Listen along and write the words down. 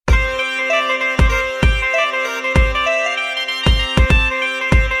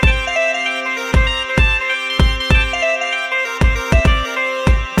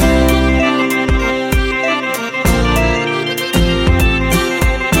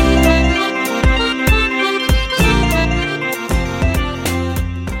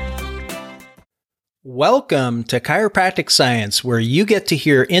Welcome to Chiropractic Science, where you get to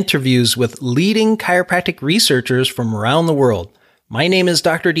hear interviews with leading chiropractic researchers from around the world. My name is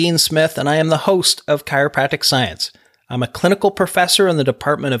Dr. Dean Smith, and I am the host of Chiropractic Science. I'm a clinical professor in the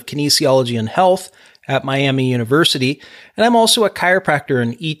Department of Kinesiology and Health at Miami University, and I'm also a chiropractor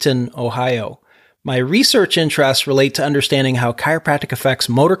in Eaton, Ohio. My research interests relate to understanding how chiropractic affects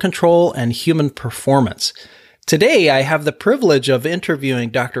motor control and human performance. Today, I have the privilege of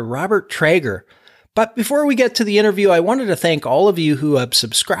interviewing Dr. Robert Traeger. But before we get to the interview, I wanted to thank all of you who have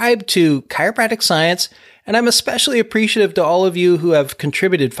subscribed to Chiropractic Science, and I'm especially appreciative to all of you who have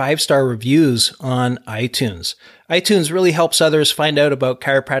contributed 5-star reviews on iTunes. iTunes really helps others find out about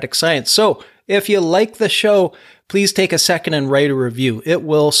chiropractic science. So if you like the show, please take a second and write a review. It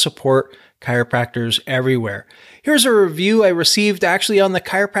will support chiropractors everywhere. Here's a review I received actually on the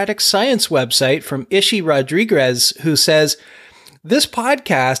Chiropractic Science website from Ishi Rodriguez, who says, "This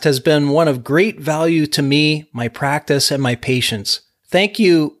podcast has been one of great value to me, my practice, and my patients. Thank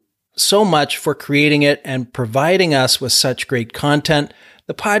you so much for creating it and providing us with such great content.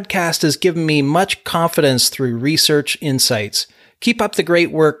 The podcast has given me much confidence through research insights. Keep up the great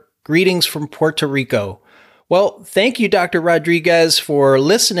work. Greetings from Puerto Rico." Well, thank you, Dr. Rodriguez, for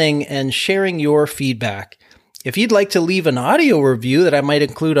listening and sharing your feedback. If you'd like to leave an audio review that I might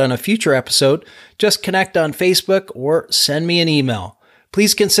include on a future episode, just connect on Facebook or send me an email.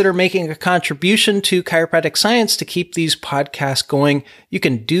 Please consider making a contribution to Chiropractic Science to keep these podcasts going. You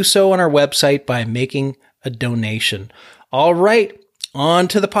can do so on our website by making a donation. All right, on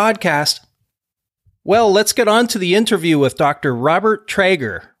to the podcast. Well, let's get on to the interview with Dr. Robert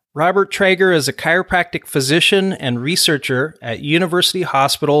Traeger. Robert Traeger is a chiropractic physician and researcher at University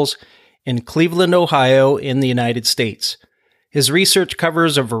Hospitals in Cleveland, Ohio, in the United States. His research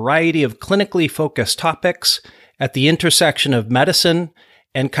covers a variety of clinically focused topics at the intersection of medicine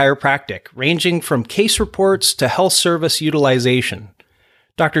and chiropractic, ranging from case reports to health service utilization.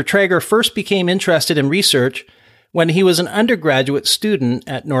 Dr. Traeger first became interested in research when he was an undergraduate student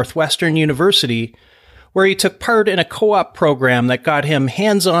at Northwestern University, where he took part in a co-op program that got him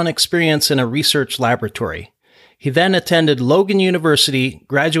hands-on experience in a research laboratory. He then attended Logan University,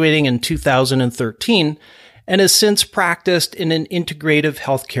 graduating in 2013, and has since practiced in an integrative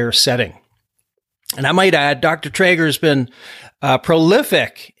healthcare setting. And I might add, Dr. Traeger has been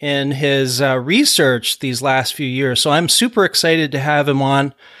prolific in his research these last few years, so I'm super excited to have him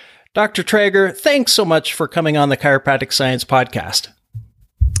on. Dr. Traeger, thanks so much for coming on the Chiropractic Science podcast.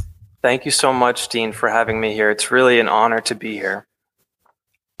 Thank you so much, Dean, for having me here. It's really an honor to be here.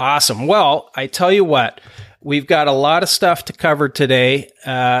 Awesome. Well, I tell you what, we've got a lot of stuff to cover today.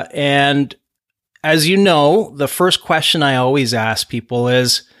 And as you know, the first question I always ask people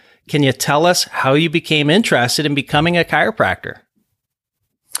is, can you tell us how you became interested in becoming a chiropractor?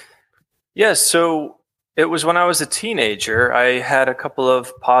 Yes. So it was when I was a teenager. I had a couple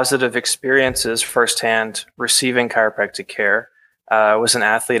of positive experiences firsthand receiving chiropractic care. I was an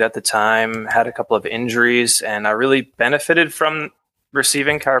athlete at the time, had a couple of injuries, and I really benefited from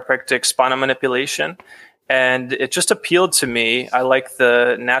receiving chiropractic spinal manipulation. And it just appealed to me. I like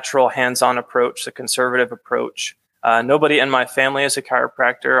the natural hands-on approach, the conservative approach. Nobody in my family is a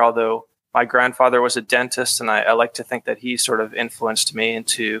chiropractor, although my grandfather was a dentist, and I like to think that he sort of influenced me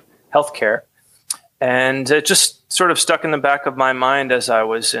into healthcare. And it just sort of stuck in the back of my mind as I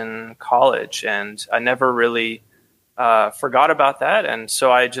was in college, and I never really forgot about that. And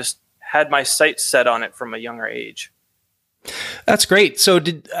so I just had my sights set on it from a younger age. That's great. So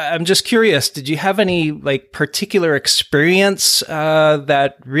I'm just curious, did you have any particular experience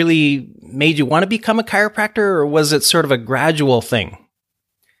that really made you want to become a chiropractor, or was it sort of a gradual thing?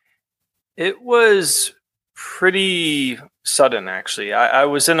 It was pretty sudden, actually. I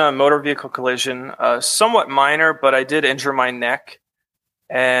was in a motor vehicle collision, somewhat minor, but I did injure my neck.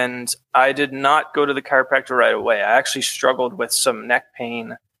 And I did not go to the chiropractor right away. I actually struggled with some neck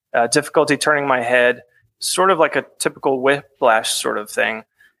pain, difficulty turning my head, sort of like a typical whiplash sort of thing.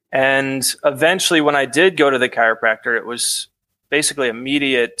 And eventually, when I did go to the chiropractor, it was basically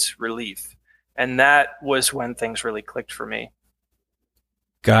immediate relief. And that was when things really clicked for me.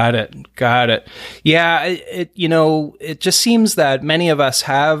 Got it. Yeah, it just seems that many of us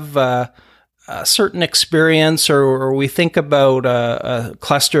have a certain experience, or we think about a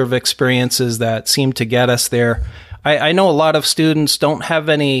cluster of experiences that seem to get us there. I know a lot of students don't have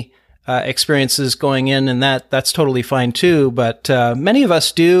any experiences going in, and that's totally fine too, but many of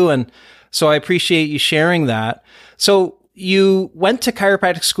us do, and so I appreciate you sharing that. So you went to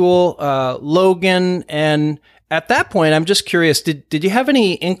chiropractic school, Logan, and at that point, I'm just curious, did you have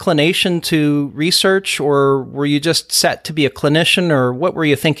any inclination to research, or were you just set to be a clinician, or what were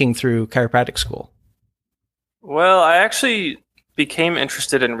you thinking through chiropractic school? Well, I actually became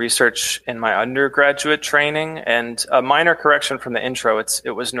interested in research in my undergraduate training, and a minor correction from the intro.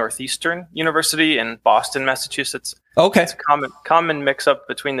 It was Northeastern University in Boston, Massachusetts. Okay. It's a common mix up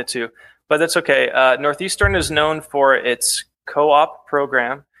between the two, but that's okay. Northeastern is known for its co-op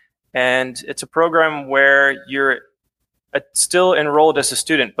program, and it's a program where you're still enrolled as a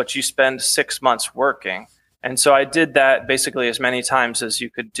student, but you spend 6 months working. And so I did that basically as many times as you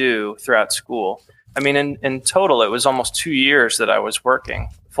could do throughout school. I mean, in total, it was almost 2 years that I was working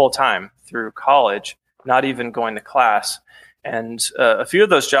full time through college, not even going to class. And a few of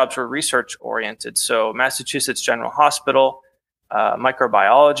those jobs were research oriented. So Massachusetts General Hospital,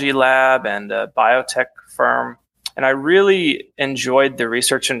 microbiology lab, and a biotech firm. And I really enjoyed the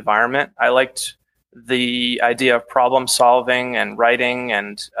research environment. I liked the idea of problem solving and writing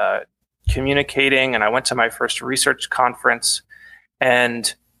and communicating. And I went to my first research conference,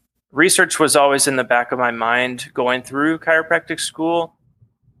 and research was always in the back of my mind going through chiropractic school.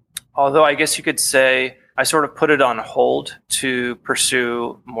 Although I guess you could say I sort of put it on hold to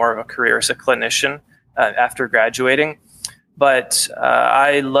pursue more of a career as a clinician after graduating. But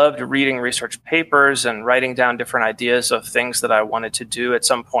I loved reading research papers and writing down different ideas of things that I wanted to do at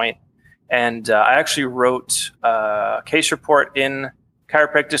some point. And I actually wrote a case report in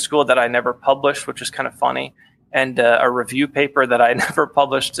chiropractic school that I never published, which is kind of funny, and a review paper that I never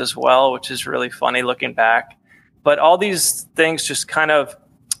published as well, which is really funny looking back. But all these things just kind of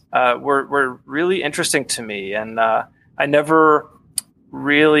were really interesting to me. And I never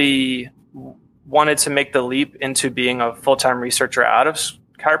really wanted to make the leap into being a full-time researcher out of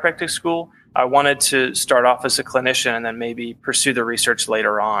chiropractic school. I wanted to start off as a clinician and then maybe pursue the research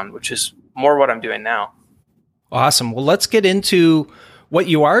later on, which is more what I'm doing now. Awesome. Well, let's get into what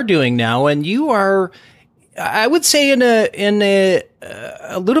you are doing now. And you are, I would say, in a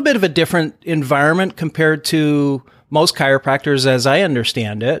little bit of a different environment compared to most chiropractors, as I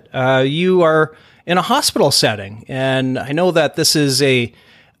understand it. You are in a hospital setting, and I know that this is a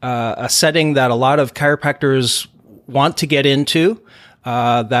setting that a lot of chiropractors want to get into,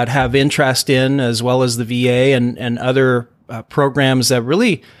 that have interest in, as well as the VA and other programs that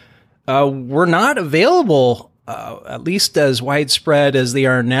really were not available, at least as widespread as they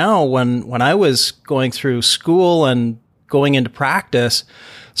are now when I was going through school and going into practice.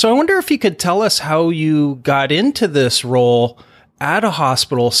 So I wonder if you could tell us how you got into this role at a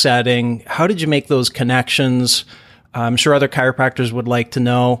hospital setting. How did you make those connections? I'm sure other chiropractors would like to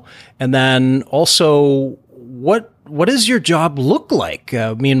know. And then also, what does your job look like?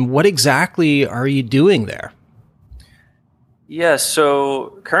 I mean, what exactly are you doing there? Yes,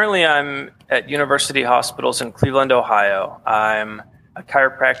 so currently I'm at University Hospitals in Cleveland, Ohio. I'm a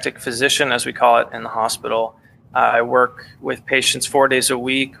chiropractic physician, as we call it, in the hospital. I work with patients 4 days a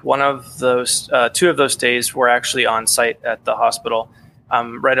week. One of those, 2 of those days, we're actually on site at the hospital.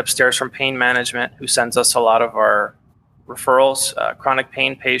 I'm right upstairs from pain management, who sends us a lot of our referrals, chronic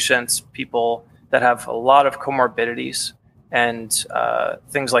pain patients, people that have a lot of comorbidities and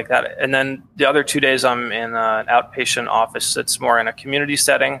things like that. And then the other 2 days, I'm in an outpatient office that's more in a community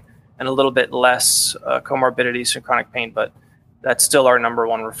setting and a little bit less comorbidities and chronic pain, but that's still our number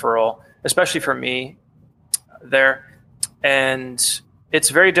one referral, especially for me there. And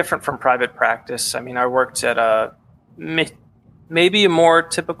it's very different from private practice. I mean, I worked at maybe a more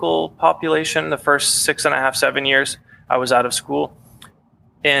typical population the first 6.5, 7 years I was out of school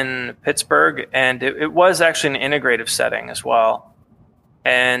in Pittsburgh, and it was actually an integrative setting as well.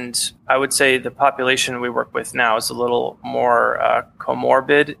 And I would say the population we work with now is a little more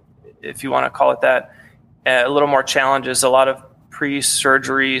comorbid, if you want to call it that, a little more challenges, a lot of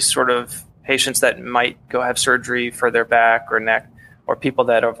pre-surgery sort of patients that might go have surgery for their back or neck, or people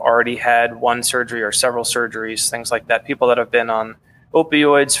that have already had one surgery or several surgeries, things like that, people that have been on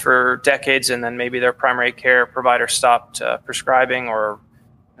opioids for decades and then maybe their primary care provider stopped prescribing or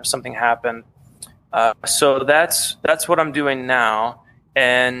something happened. So that's what I'm doing now.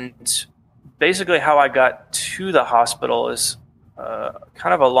 And basically how I got to the hospital is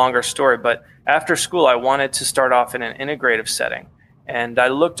kind of a longer story, but after school, I wanted to start off in an integrative setting. And I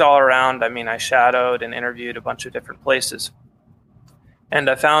looked all around. I mean, I shadowed and interviewed a bunch of different places. And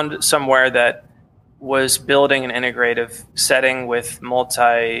I found somewhere that was building an integrative setting with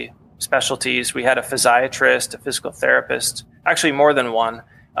multi-specialties. We had a physiatrist, a physical therapist, actually more than one,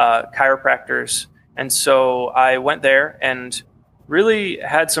 chiropractors. And so I went there and really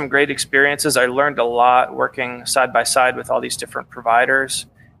had some great experiences. I learned a lot working side by side with all these different providers.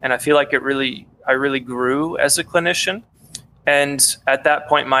 And I feel like I really grew as a clinician. And at that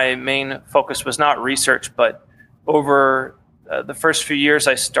point, my main focus was not research, but over the first few years,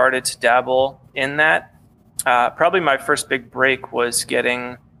 I started to dabble in that. Probably my first big break was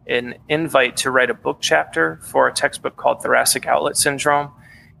getting an invite to write a book chapter for a textbook called Thoracic Outlet Syndrome.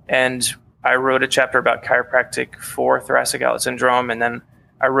 And I wrote a chapter about chiropractic for thoracic outlet syndrome. And then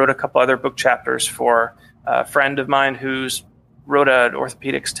I wrote a couple other book chapters for a friend of mine who's wrote an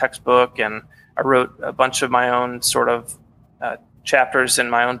orthopedics textbook. And I wrote a bunch of my own sort of chapters in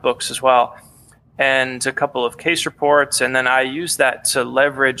my own books as well, and a couple of case reports. And then I used that to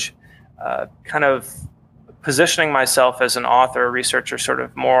leverage kind of positioning myself as an author, researcher, sort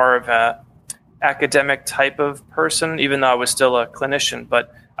of more of a academic type of person, even though I was still a clinician.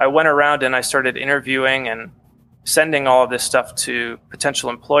 But I went around and I started interviewing and sending all of this stuff to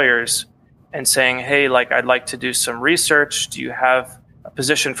potential employers and saying, hey, like, I'd like to do some research. Do you have a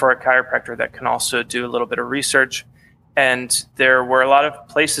position for a chiropractor that can also do a little bit of research? And there were a lot of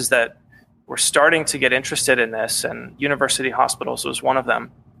places that were starting to get interested in this, and University Hospitals was one of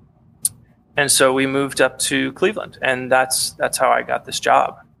them. And so we moved up to Cleveland, and that's how I got this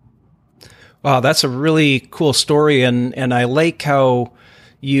job. Wow, that's a really cool story, and I like how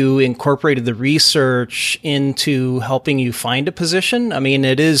you incorporated the research into helping you find a position. I mean,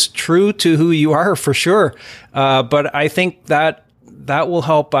 it is true to who you are for sure, but I think that will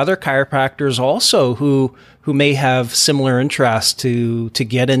help other chiropractors also who may have similar interests to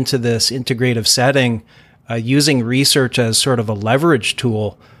get into this integrative setting, using research as sort of a leverage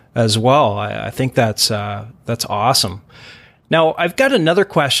tool as well. I think that's awesome. Now, I've got another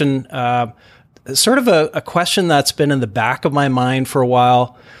question, sort of a question that's been in the back of my mind for a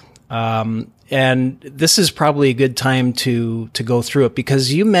while. And this is probably a good time to go through it,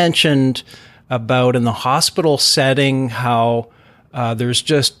 because you mentioned about in the hospital setting how there's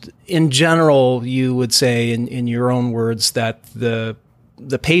just, in general, you would say in your own words, that the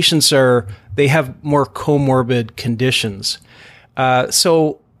patients they have more comorbid conditions.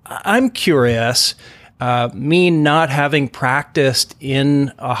 So I'm curious, me not having practiced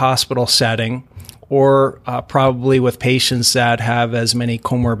in a hospital setting, or probably with patients that have as many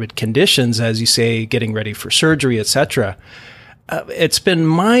comorbid conditions as you say, getting ready for surgery, etc. It's been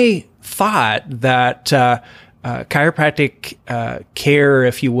my thought that chiropractic care,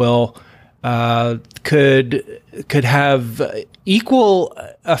 if you will, could have equal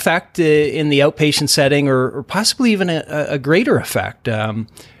effect in the outpatient setting, or possibly even a greater effect.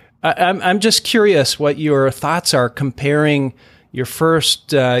 I'm just curious what your thoughts are comparing your first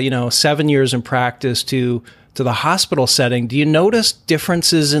 7 years in practice to the hospital setting. Do you notice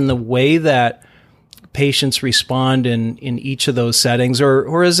differences in the way that patients respond in each of those settings,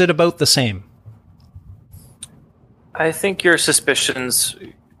 or is it about the same? I think your suspicions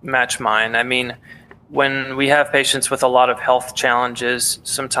match mine. I mean, when we have patients with a lot of health challenges,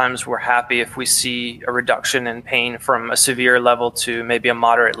 sometimes we're happy if we see a reduction in pain from a severe level to maybe a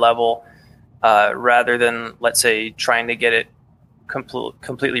moderate level, rather than, let's say, trying to get it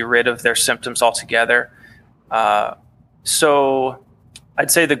completely rid of their symptoms altogether. So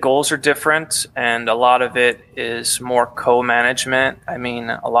I'd say the goals are different, and a lot of it is more co-management. I mean,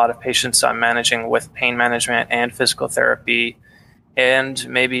 a lot of patients I'm managing with pain management and physical therapy, and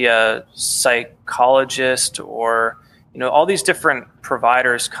maybe a psychologist, or all these different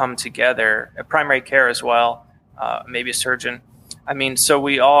providers come together, a primary care as well, maybe a surgeon. I mean, so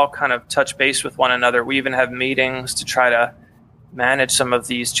we all kind of touch base with one another. We even have meetings to try to manage some of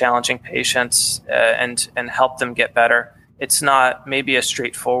these challenging patients and help them get better. It's not maybe as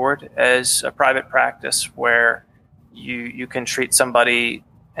straightforward as a private practice where you can treat somebody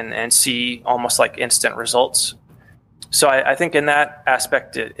and see almost like instant results. So I think in that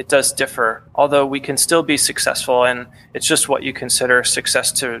aspect, it does differ, although we can still be successful, and it's just what you consider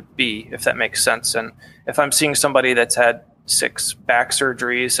success to be, if that makes sense. And if I'm seeing somebody that's had 6 back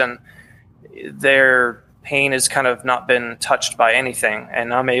surgeries and their pain has kind of not been touched by anything,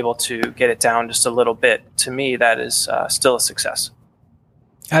 and I'm able to get it down just a little bit, to me, that is still a success.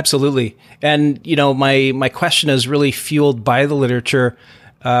 Absolutely. And, my question is really fueled by the literature.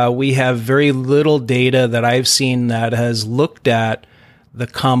 We have very little data that I've seen that has looked at the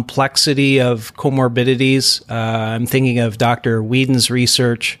complexity of comorbidities. I'm thinking of Dr. Whedon's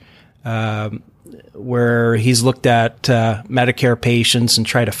research, where he's looked at Medicare patients and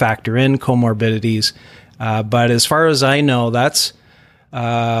try to factor in comorbidities. But as far as I know, that's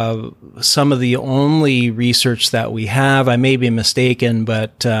some of the only research that we have. I may be mistaken,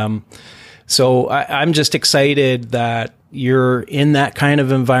 but so I'm just excited that you're in that kind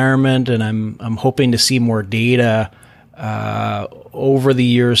of environment, and I'm hoping to see more data over the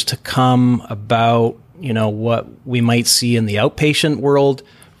years to come about what we might see in the outpatient world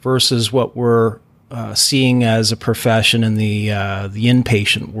versus what we're seeing as a profession in the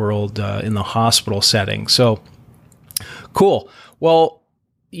inpatient world in the hospital setting. So cool. Well,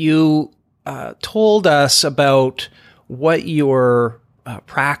 you told us about what your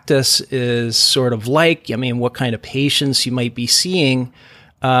practice is sort of like. I mean, what kind of patients you might be seeing.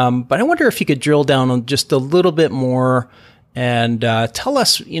 But I wonder if you could drill down on just a little bit more and tell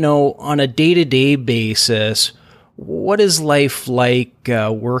us, on a day-to-day basis, what is life like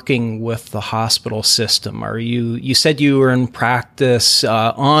working with the hospital system? You said you were in practice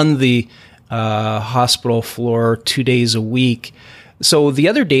on the hospital floor 2 days a week. So the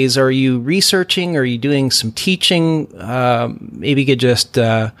other days, are you researching? Are you doing some teaching? Maybe you could just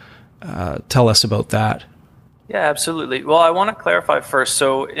tell us about that. Yeah, absolutely. Well, I want to clarify first.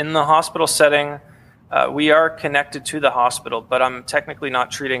 So in the hospital setting, we are connected to the hospital, but I'm technically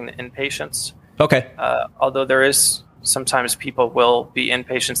not treating the inpatients. Okay. Although there is sometimes people will be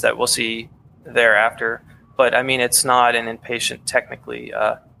inpatients that we'll see thereafter. But I mean, it's not an inpatient technically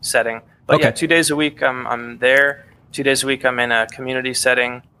setting. But okay. Yeah, 2 days a week I'm there. 2 days a week I'm in a community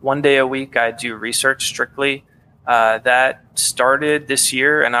setting. 1 day a week I do research strictly. That started this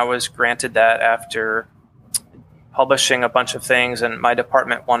year, and I was granted that after publishing a bunch of things, and my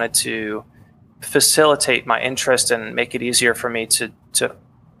department wanted to facilitate my interest and make it easier for me to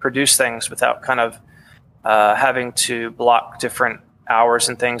produce things without kind of having to block different hours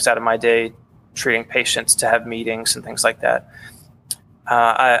and things out of my day treating patients to have meetings and things like that.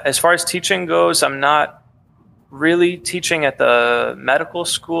 As far as teaching goes, I'm not really teaching at the medical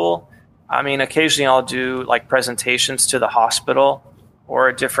school. I mean, occasionally I'll do like presentations to the hospital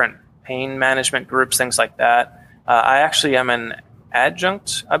or different pain management groups, things like that. I actually am an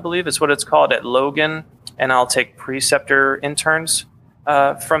adjunct, I believe is what it's called, at Logan, and I'll take preceptor interns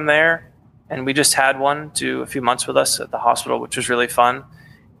from there. And we just had one do a few months with us at the hospital, which was really fun.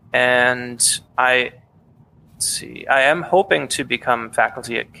 And I am hoping to become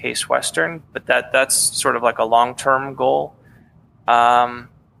faculty at Case Western, but that's sort of like a long-term goal.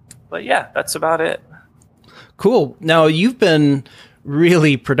 But yeah, that's about it. Cool. Now, you've been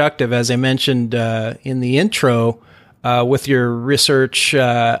really productive, as I mentioned in the intro, with your research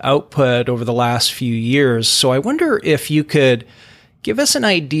output over the last few years. So I wonder if you could give us an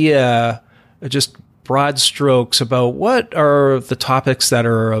idea, just broad strokes, about what are the topics that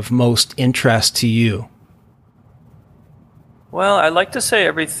are of most interest to you. Well, I like to say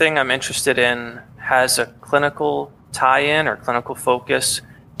everything I'm interested in has a clinical tie-in or clinical focus,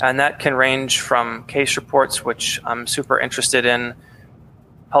 and that can range from case reports, which I'm super interested in,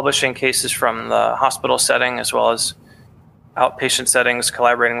 publishing cases from the hospital setting as well as outpatient settings,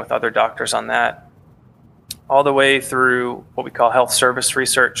 collaborating with other doctors on that, all the way through what we call health service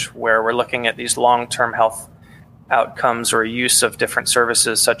research, where we're looking at these long-term health outcomes or use of different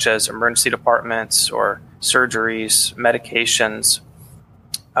services such as emergency departments or surgeries, medications.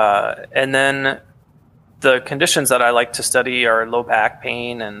 And then the conditions that I like to study are low back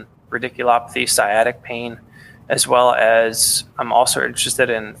pain and radiculopathy, sciatic pain, as well as I'm also interested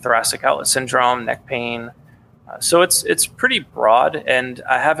in thoracic outlet syndrome, neck pain. So it's pretty broad, and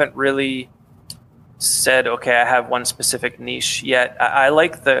I haven't really said, okay, I have one specific niche yet. I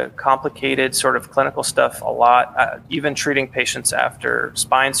like the complicated sort of clinical stuff a lot, even treating patients after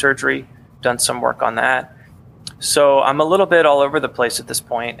spine surgery, done some work on that. So I'm a little bit all over the place at this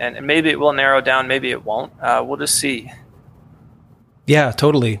point, and maybe it will narrow down, maybe it won't. We'll just see. Yeah,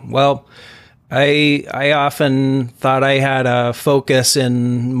 totally. Well, I often thought I had a focus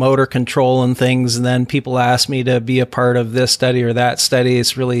in motor control and things, and then people ask me to be a part of this study or that study.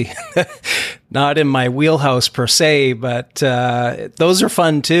 It's really not in my wheelhouse per se, but those are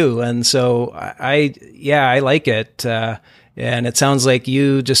fun too. And so I like it. And it sounds like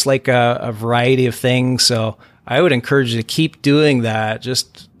you just like a variety of things. So I would encourage you to keep doing that.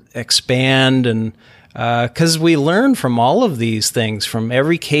 Just expand, and because we learn from all of these things, from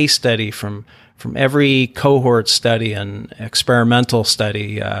every case study, from every cohort study and experimental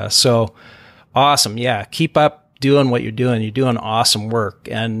study. So awesome. Yeah. Keep up doing what you're doing. You're doing awesome work.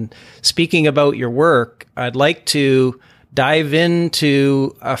 And speaking about your work, I'd like to dive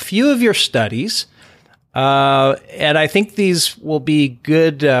into a few of your studies. And I think these will be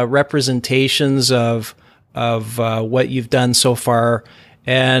good representations of what you've done so far.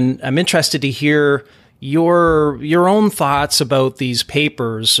 And I'm interested to hear your own thoughts about these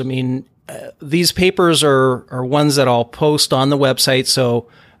papers. I mean, these papers are ones that I'll post on the website, so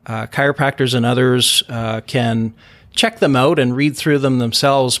chiropractors and others can check them out and read through them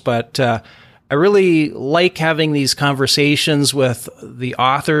themselves. But I really like having these conversations with the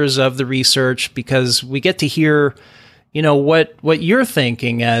authors of the research, because we get to hear, what you're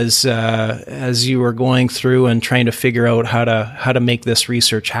thinking as you were going through and trying to figure out how to make this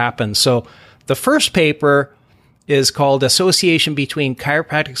research happen. So the first paper is called Association Between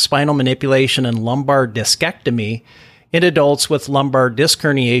Chiropractic Spinal Manipulation and Lumbar Discectomy in Adults with Lumbar Disc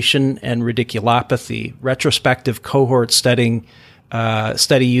Herniation and Radiculopathy, retrospective cohort study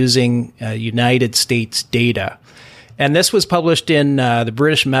using United States data. And this was published in the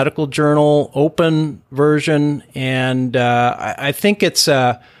British Medical Journal open version, and I think it's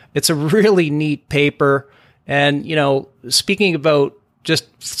a really neat paper. And speaking about just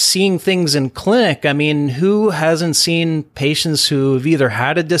seeing things in clinic, I mean, who hasn't seen patients who have either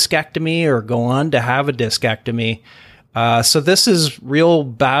had a discectomy or go on to have a discectomy? So this is real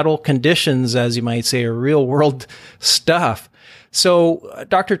battle conditions, as you might say, or real world stuff. So,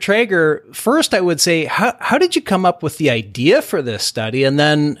 Dr. Traeger, first I would say, how did you come up with the idea for this study? And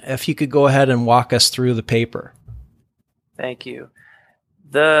then if you could go ahead and walk us through the paper. Thank you.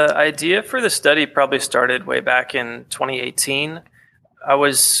 The idea for the study probably started way back in 2018. I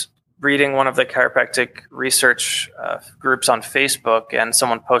was reading one of the chiropractic research groups on Facebook, and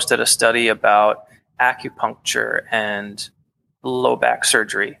someone posted a study about acupuncture and low back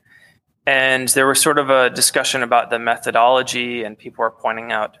surgery. And there was sort of a discussion about the methodology, and people were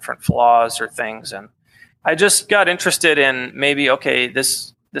pointing out different flaws or things. And I just got interested in maybe, okay,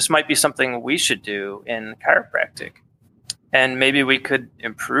 this might be something we should do in chiropractic, and maybe we could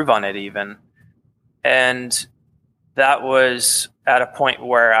improve on it even. And that was at a point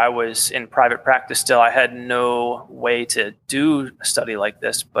where I was in private practice still. I had no way to do a study like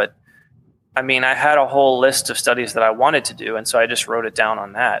this, but I mean, I had a whole list of studies that I wanted to do. And so I just wrote it down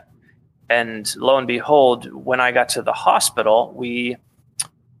on that. And lo and behold, when I got to the hospital, we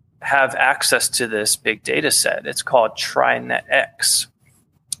have access to this big data set. It's called TriNetX.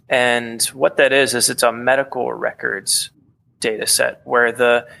 And what that is it's a medical records data set where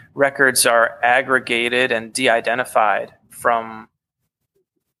the records are aggregated and de-identified from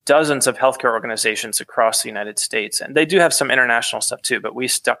dozens of healthcare organizations across the United States. And they do have some international stuff too, but we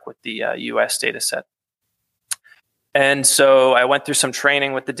stuck with the US data set. And so I went through some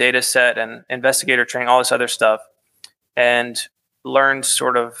training with the data set and investigator training, all this other stuff, and learned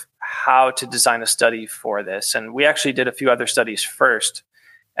sort of how to design a study for this. And we actually did a few other studies first,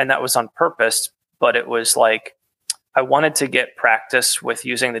 and that was on purpose, but it was like I wanted to get practice with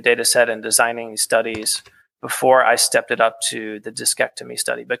using the data set and designing these studies before I stepped it up to the discectomy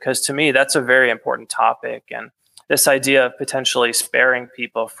study, because to me, that's a very important topic. And this idea of potentially sparing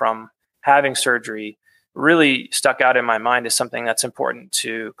people from having surgery really stuck out in my mind as something that's important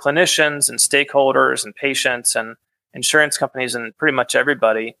to clinicians and stakeholders and patients and insurance companies and pretty much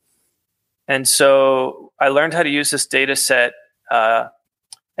everybody. And so I learned how to use this data set,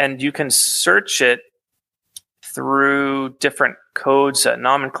 and you can search it through different codes,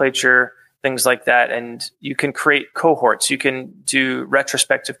 nomenclature, things like that. And you can create cohorts. You can do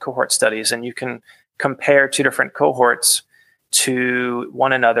retrospective cohort studies, and you can compare two different cohorts to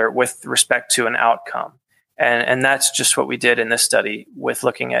one another with respect to an outcome. And that's just what we did in this study with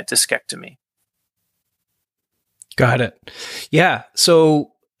looking at discectomy. Got it. Yeah.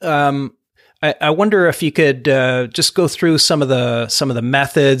 So I wonder if you could just go through some of the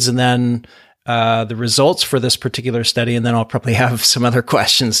methods and then the results for this particular study, and then I'll probably have some other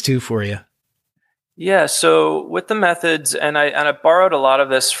questions too for you. Yeah. So with the methods, and I borrowed a lot of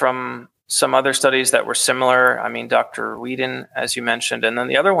this from some other studies that were similar. I mean, Dr. Whedon, as you mentioned, and then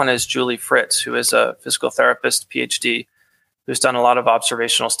the other one is Julie Fritz, who is a physical therapist, PhD, who's done a lot of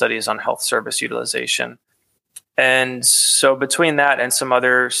observational studies on health service utilization. And so between that and some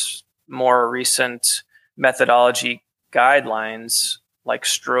other more recent methodology guidelines like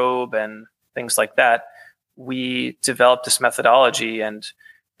Strobe and things like that, we developed this methodology. And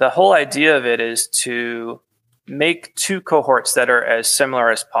the whole idea of it is to make two cohorts that are as similar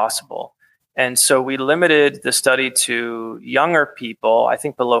as possible. And so we limited the study to younger people, I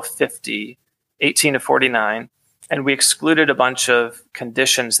think below 50, 18 to 49, and we excluded a bunch of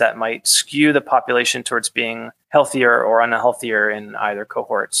conditions that might skew the population towards being healthier or unhealthier in either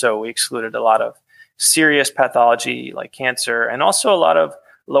cohort. So we excluded a lot of serious pathology like cancer, and also a lot of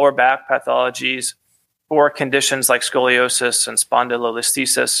lower back pathologies or conditions like scoliosis and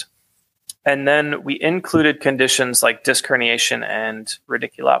spondylolisthesis. And then we included conditions like disc herniation and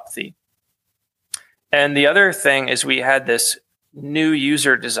radiculopathy. And the other thing is we had this new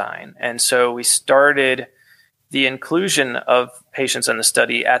user design. And so we started the inclusion of patients in the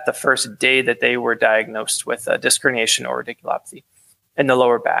study at the first day that they were diagnosed with a disc herniation or radiculopathy in the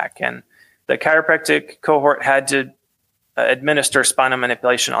lower back. And the chiropractic cohort had to administer spinal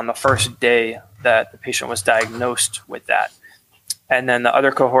manipulation on the first day that the patient was diagnosed with that. And then the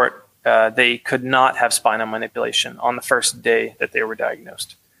other cohort, they could not have spinal manipulation on the first day that they were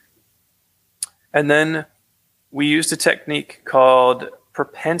diagnosed. And then we used a technique called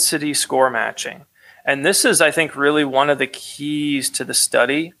propensity score matching. And this is, I think, really one of the keys to the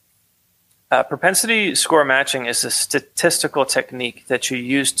study. Propensity score matching is a statistical technique that you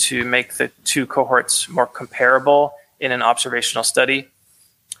use to make the two cohorts more comparable in an observational study.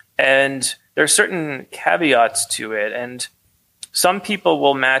 And there are certain caveats to it. And some people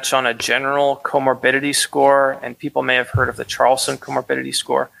will match on a general comorbidity score, and people may have heard of the Charlson comorbidity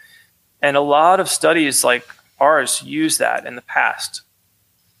score. And a lot of studies like ours use that in the past.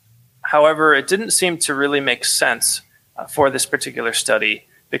 However, it didn't seem to really make sense for this particular study,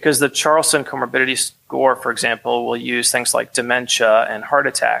 because the Charlson comorbidity score, for example, will use things like dementia and heart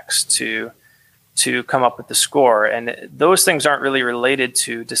attacks to come up with the score. And those things aren't really related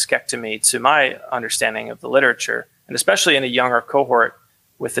to discectomy, to my understanding of the literature, and especially in a younger cohort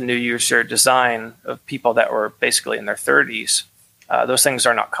with the new user design of people that were basically in their 30s. Those things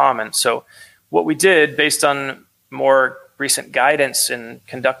are not common. So what we did, based on more recent guidance in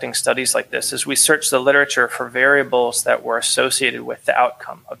conducting studies like this, is we searched the literature for variables that were associated with the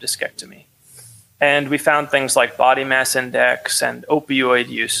outcome of discectomy. And we found things like body mass index and opioid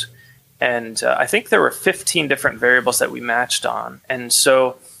use. And I think there were 15 different variables that we matched on. And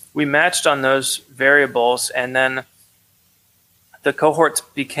so we matched on those variables, and then the cohorts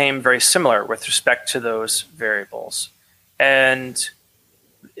became very similar with respect to those variables. And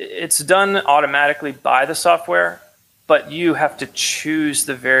it's done automatically by the software, but you have to choose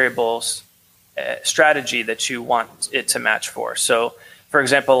the variables strategy that you want it to match for. So, for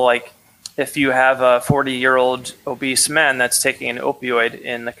example, like if you have a 40-year-old obese man that's taking an opioid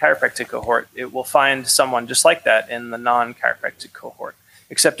in the chiropractic cohort, it will find someone just like that in the non-chiropractic cohort,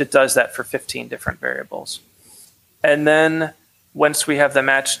 except it does that for 15 different variables. And then once we have the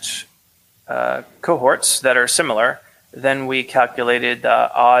matched cohorts that are similar, then we calculated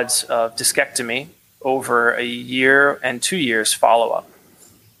the odds of discectomy over a year and 2 years follow-up.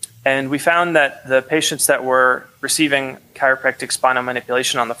 And we found that the patients that were receiving chiropractic spinal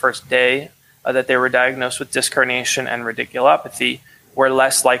manipulation on the first day that they were diagnosed with disc herniation and radiculopathy were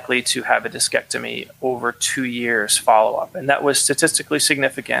less likely to have a discectomy over 2 years follow-up. And that was statistically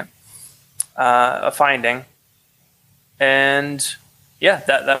significant, a finding. And yeah,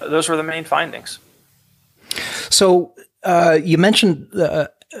 those were the main findings. So you mentioned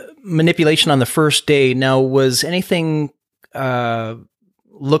manipulation on the first day. Now, was anything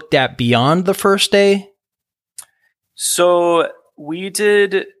looked at beyond the first day? So we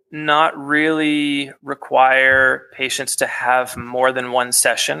did not really require patients to have more than one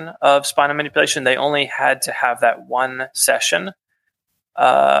session of spinal manipulation. They only had to have that one session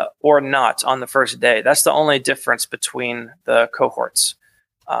or not on the first day. That's the only difference between the cohorts.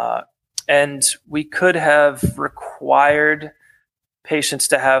 And we could have required patients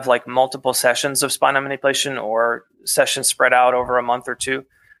to have like multiple sessions of spinal manipulation or sessions spread out over a month or two,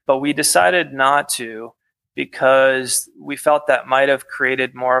 but we decided not to, because we felt that might have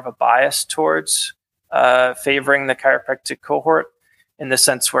created more of a bias towards favoring the chiropractic cohort, in the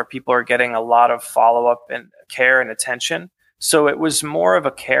sense where people are getting a lot of follow-up and care and attention. So it was more of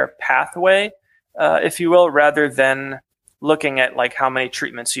a care pathway, if you will, rather than looking at like how many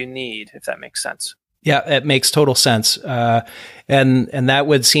treatments you need, if that makes sense. Yeah, it makes total sense. And that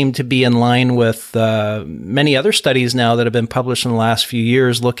would seem to be in line with many other studies now that have been published in the last few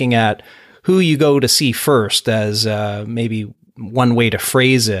years, looking at who you go to see first as maybe one way to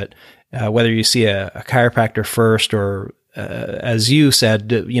phrase it, whether you see a chiropractor first or, as you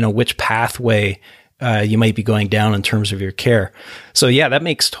said, which pathway you might be going down in terms of your care. So yeah, that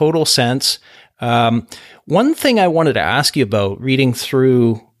makes total sense. One thing I wanted to ask you about reading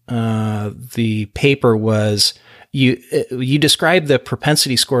through the paper was you described the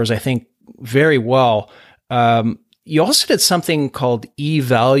propensity scores, I think, very well. You also did something called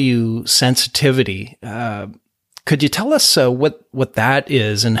E-value sensitivity. Could you tell us what that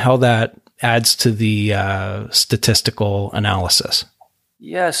is and how that adds to the statistical analysis?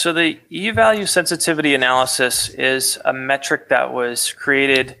 Yeah, so the E-value sensitivity analysis is a metric that was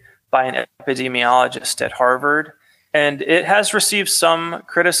created by an epidemiologist at Harvard. And it has received some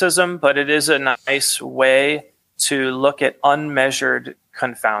criticism, but it is a nice way to look at unmeasured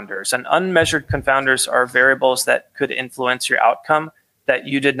confounders. And unmeasured confounders are variables that could influence your outcome that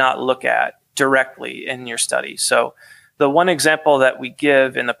you did not look at directly in your study. So the one example that we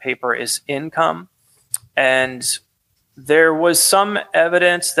give in the paper is income. And There was some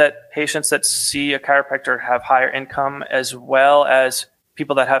evidence that patients that see a chiropractor have higher income, as well as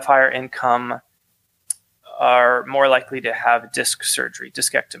people that have higher income are more likely to have disc surgery,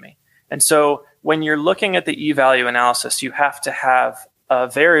 discectomy. And so when you're looking at the e-value analysis, you have to have a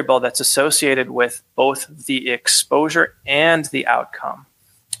variable that's associated with both the exposure and the outcome.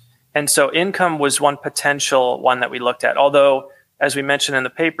 And so income was one potential one that we looked at. Although, as we mentioned in the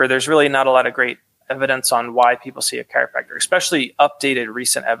paper, there's really not a lot of great evidence on why people see a chiropractor, especially updated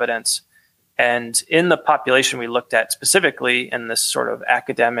recent evidence. And in the population we looked at specifically in this sort of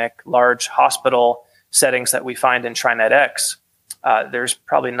academic, large hospital settings that we find in TriNetX, there's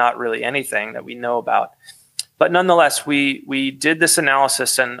probably not really anything that we know about. But nonetheless, we did this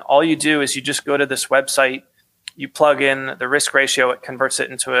analysis, and all you do is you just go to this website, you plug in the risk ratio, it converts it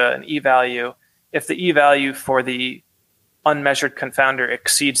into an e-value. If the e-value for the unmeasured confounder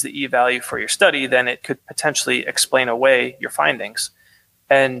exceeds the e-value for your study, then it could potentially explain away your findings.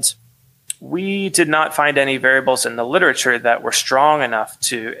 And we did not find any variables in the literature that were strong enough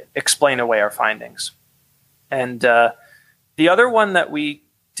to explain away our findings. And the other one that we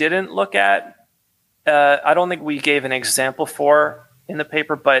didn't look at, I don't think we gave an example for in the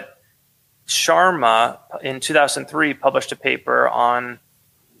paper, but Sharma in 2003 published a paper on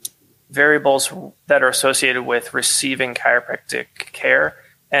variables that are associated with receiving chiropractic care.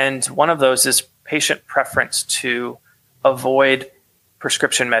 And one of those is patient preference to avoid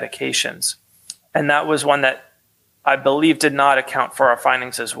prescription medications. And that was one that I believe did not account for our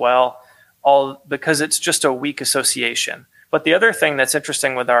findings as well, all because it's just a weak association. But the other thing that's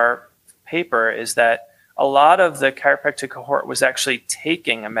interesting with our paper is that a lot of the chiropractic cohort was actually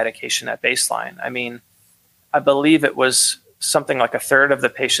taking a medication at baseline. I mean, I believe it was something like a third of the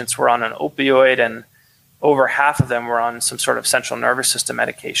patients were on an opioid, and over half of them were on some sort of central nervous system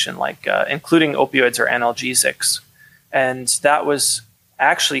medication, like including opioids or analgesics. And that was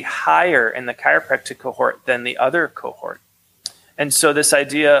actually higher in the chiropractic cohort than the other cohort. And so this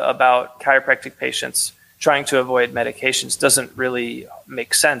idea about chiropractic patients trying to avoid medications doesn't really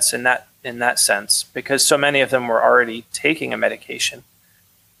make sense in that sense, because so many of them were already taking a medication.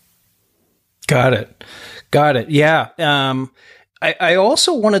 Got it. Yeah. I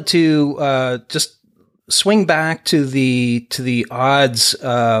also wanted to just swing back to the odds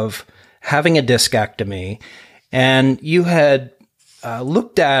of having a discectomy, and you had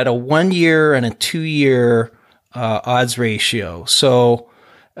looked at a 1 year and a 2 year odds ratio. So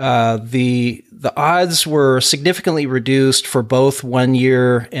the odds were significantly reduced for both 1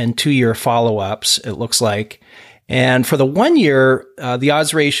 year and 2 year follow-ups, it looks like. And for the 1 year, the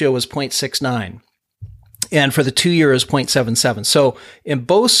odds ratio was 0.69. And for the 2 year is 0.77. So in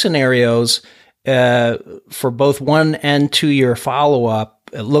both scenarios, for both 1 and 2 year follow-up,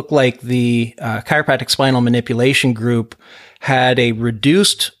 it looked like the chiropractic spinal manipulation group had a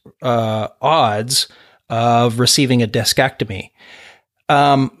reduced odds of receiving a discectomy.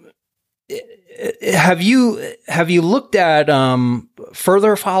 Have you looked at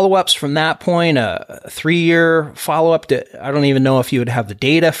further follow-ups from that point? A 3 year follow-up? I don't even know if you would have the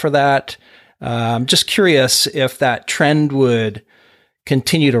data for that. I'm just curious if that trend would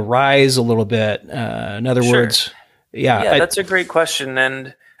continue to rise a little bit. In other words, yeah, that's a great question.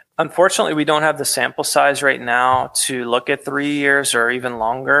 And unfortunately, we don't have the sample size right now to look at 3 years or even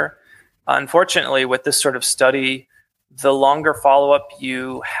longer. Unfortunately, with this sort of study, the longer follow-up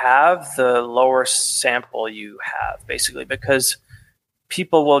you have, the lower sample you have, basically, because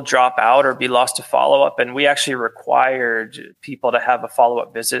people will drop out or be lost to follow-up. And we actually required people to have a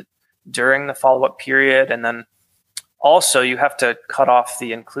follow-up visit during the follow-up period. And then also you have to cut off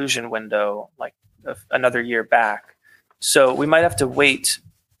the inclusion window like another year back. So we might have to wait,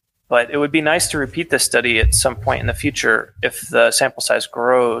 but it would be nice to repeat this study at some point in the future if the sample size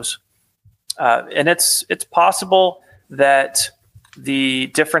grows. And it's possible that the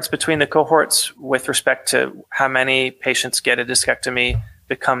difference between the cohorts with respect to how many patients get a discectomy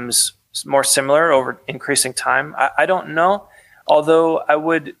becomes more similar over increasing time. I don't know, although I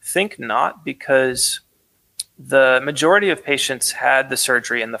would think not, because the majority of patients had the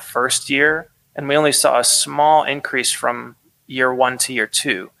surgery in the first year, and we only saw a small increase from year 1 to year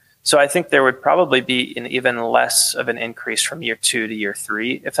 2. So I think there would probably be an even less of an increase from year 2 to year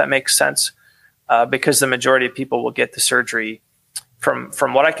 3, if that makes sense, because the majority of people will get the surgery, from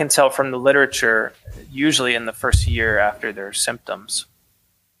what I can tell from the literature, usually in the first year after their symptoms.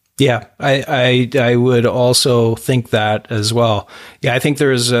 Yeah, I would also think that as well. Yeah, I think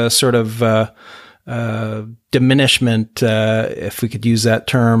there's a sort of diminishment, if we could use that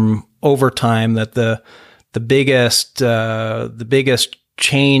term, over time, that the biggest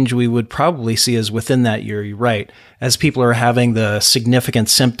change we would probably see is within that year. You're right. As people are having the significant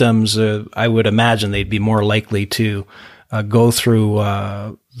symptoms, I would imagine they'd be more likely to go through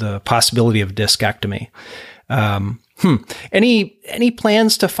the possibility of discectomy. Any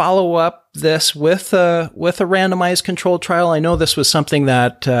plans to follow up this with a randomized controlled trial? I know this was something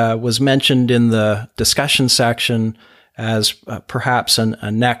that was mentioned in the discussion section as perhaps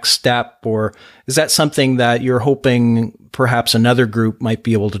a next step, or is that something that you're hoping perhaps another group might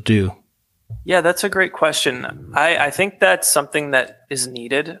be able to do? Yeah, that's a great question. I think that's something that is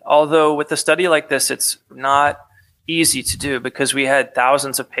needed. Although with a study like this, it's not easy to do because we had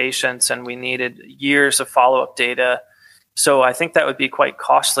thousands of patients and we needed years of follow-up data. So I think that would be quite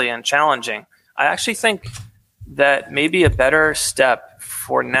costly and challenging. I actually think that maybe a better step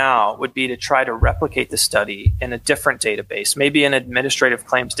for now would be to try to replicate the study in a different database, maybe an administrative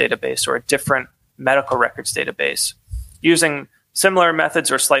claims database or a different medical records database, using similar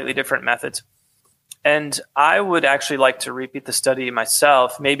methods or slightly different methods. And I would actually like to repeat the study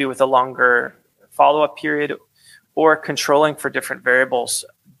myself, maybe with a longer follow-up period or controlling for different variables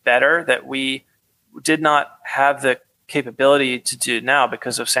better that we did not have the capability to do now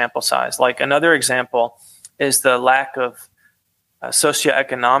because of sample size. Like another example is the lack of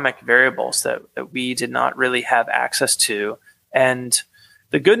socioeconomic variables that we did not really have access to. And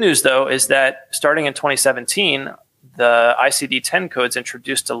the good news, though, is that starting in 2017, the ICD-10 codes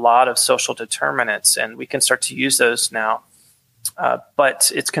introduced a lot of social determinants, and we can start to use those now.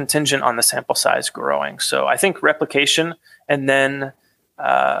 But it's contingent on the sample size growing. So I think replication and then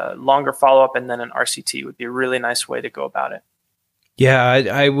longer follow-up and then an RCT would be a really nice way to go about it. Yeah,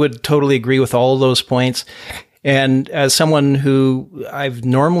 I would totally agree with all of those points. And as someone who I've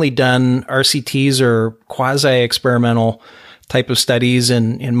normally done RCTs or quasi-experimental type of studies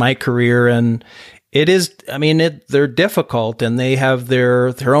in my career, and it is, I mean, they're difficult and they have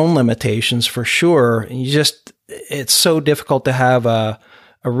their own limitations for sure. And it's so difficult to have a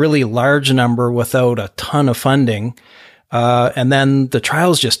really large number without a ton of funding. And then the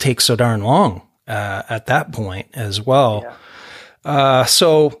trials just take so darn long at that point as well. Yeah.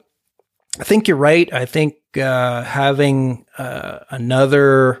 So I think you're right. I think having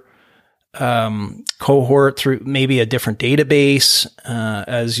another cohort through maybe a different database,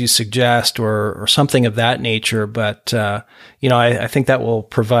 as you suggest, or something of that nature. But, I think that will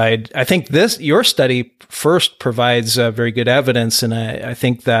provide, I think your study first provides very good evidence. And I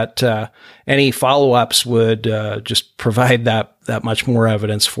think that any follow-ups would just provide that much more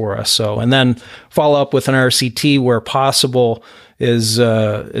evidence for us. So, and then follow up with an RCT where possible is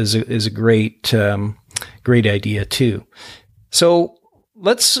a great idea too. So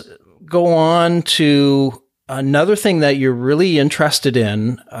let's go on to another thing that you're really interested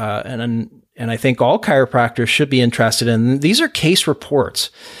in, and I think all chiropractors should be interested in. These are case reports.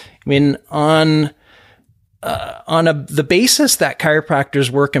 I mean, on the basis that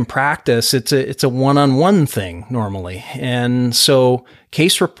chiropractors work in practice, it's a one-on-one thing normally, and so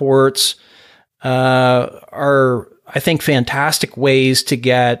case reports are, I think, fantastic ways to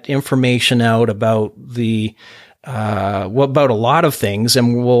get information out about about a lot of things.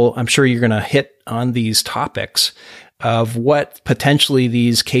 And I'm sure you're going to hit on these topics of what potentially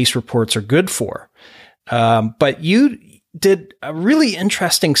these case reports are good for. But you did a really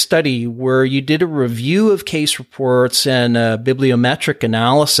interesting study where you did a review of case reports and a bibliometric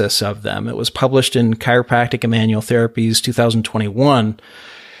analysis of them. It was published in Chiropractic and Manual Therapies 2021.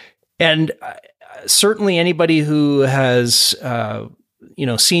 And certainly anybody who has,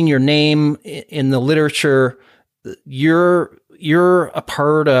 seen your name in the literature, you're a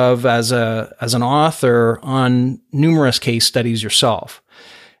part of as an author on numerous case studies yourself,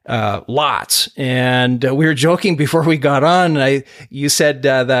 lots. And we were joking before we got on. You said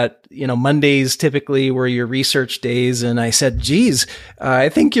that Mondays typically were your research days, and I said, "Geez, I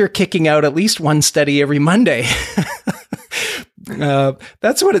think you're kicking out at least one study every Monday."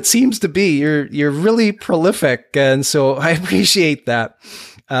 That's what it seems to be. You're really prolific, and so I appreciate that.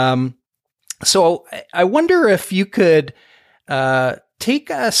 So I wonder if you could take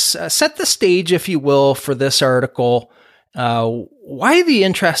us, set the stage, if you will, for this article. Why the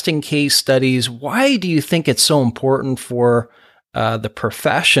interesting case studies? Why do you think it's so important for the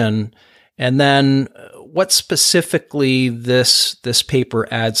profession? And then what specifically this paper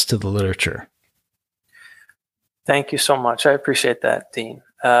adds to the literature? Thank you so much. I appreciate that, Dean.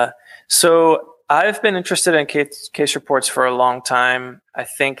 So I've been interested in case reports for a long time. I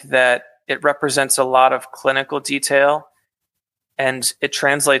think that it represents a lot of clinical detail, and it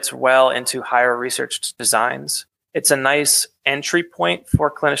translates well into higher research designs. It's a nice entry point for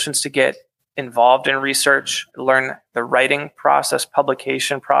clinicians to get involved in research, learn the writing process,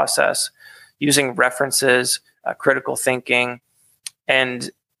 publication process, using references, critical thinking. And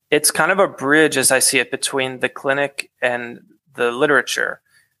it's kind of a bridge, as I see it, between the clinic and the literature.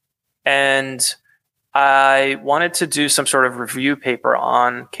 And I wanted to do some sort of review paper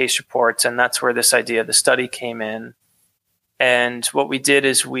on case reports, and that's where this idea of the study came in. And what we did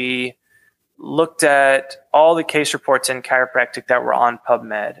is we looked at all the case reports in chiropractic that were on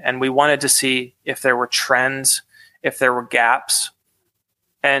PubMed, and we wanted to see if there were trends, if there were gaps.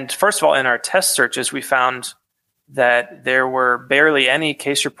 And first of all, in our test searches, we found that there were barely any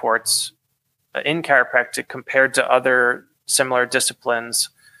case reports in chiropractic compared to other similar disciplines,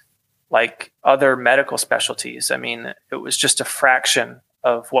 like other medical specialties. I mean, it was just a fraction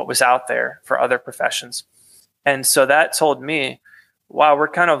of what was out there for other professions. And so that told me, wow, we're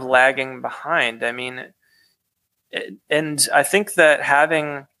kind of lagging behind. I mean, and I think that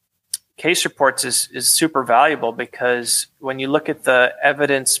having case reports is super valuable, because when you look at the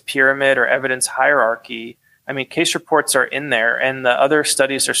evidence pyramid or evidence hierarchy, I mean, case reports are in there and the other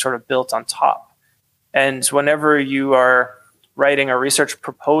studies are sort of built on top. And whenever you are writing a research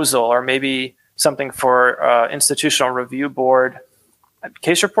proposal or maybe something for institutional review board,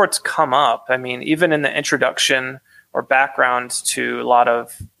 case reports come up. I mean, even in the introduction or background to a lot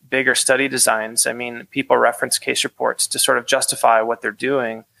of bigger study designs, I mean, people reference case reports to sort of justify what they're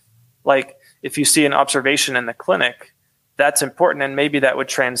doing. Like if you see an observation in the clinic, that's important, and maybe that would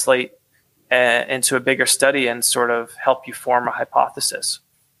translate into a bigger study and sort of help you form a hypothesis.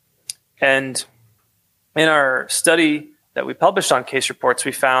 And in our study that we published on case reports,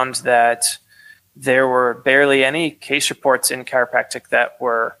 we found that there were barely any case reports in chiropractic that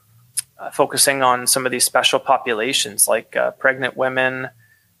were focusing on some of these special populations, like pregnant women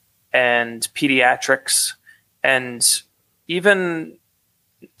and pediatrics, and even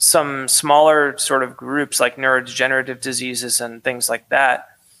some smaller sort of groups like neurodegenerative diseases and things like that,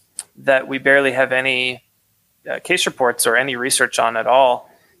 that we barely have any case reports or any research on at all.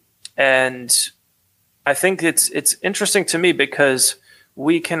 And I think it's interesting to me because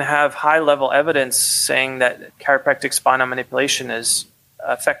we can have high-level evidence saying that chiropractic spinal manipulation is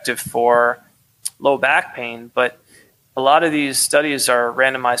effective for low back pain, but a lot of these studies are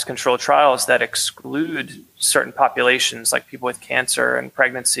randomized controlled trials that exclude certain populations, like people with cancer and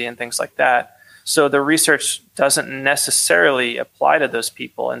pregnancy and things like that. So the research doesn't necessarily apply to those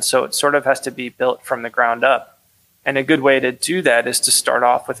people, and so it sort of has to be built from the ground up. And a good way to do that is to start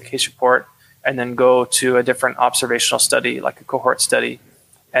off with a case report and then go to a different observational study, like a cohort study,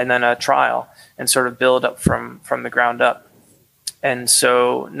 and then a trial, and sort of build up from the ground up. And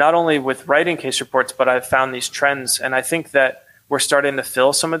so not only with writing case reports, but I've found these trends, and I think that we're starting to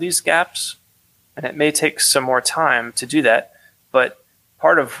fill some of these gaps, and it may take some more time to do that. But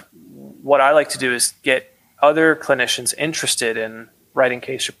part of what I like to do is get other clinicians interested in writing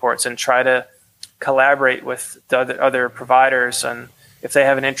case reports and try to collaborate with the other providers, and if they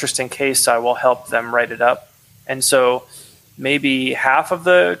have an interesting case, I will help them write it up. And so maybe half of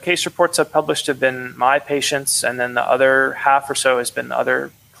the case reports I've published have been my patients, and then the other half or so has been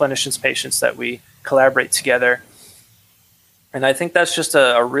other clinicians' patients that we collaborate together. And I think that's just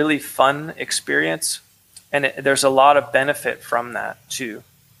a really fun experience, and there's a lot of benefit from that too.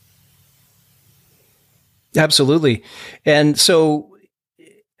 Absolutely. And so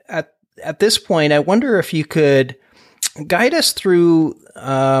at this point, I wonder if you could guide us through,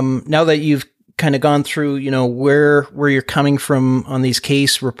 now that you've kind of gone through, where you're coming from on these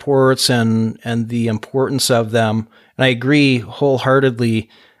case reports and the importance of them. And I agree wholeheartedly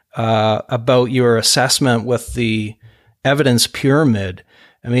about your assessment with the evidence pyramid.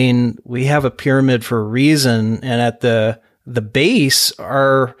 I mean, we have a pyramid for a reason, and at the base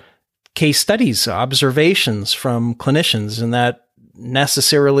are case studies, observations from clinicians, and that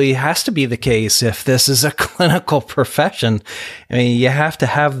necessarily has to be the case if this is a clinical profession. I mean, you have to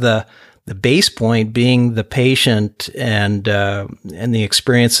have the base point being the patient and the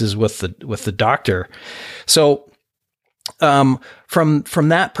experiences with the doctor. So from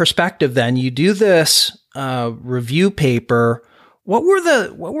that perspective, then you do this review paper. What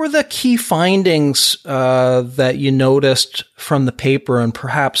were the key findings that you noticed from the paper, and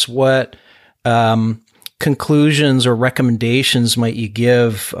perhaps what conclusions or recommendations might you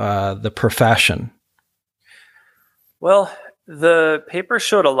give the profession? Well, the paper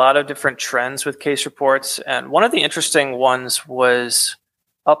showed a lot of different trends with case reports, and one of the interesting ones was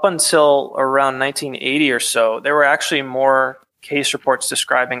up until around 1980 or so, there were actually more case reports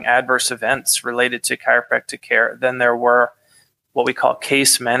describing adverse events related to chiropractic care than there were what we call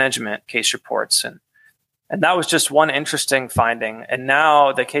case management case reports. And that was just one interesting finding. And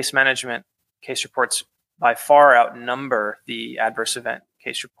now the case management case reports by far outnumber the adverse event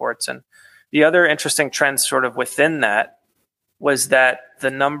case reports. And the other interesting trend sort of within that was that the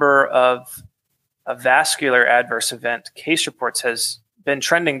number of vascular adverse event case reports has been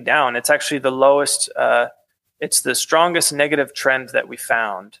trending down. It's actually the lowest, it's the strongest negative trend that we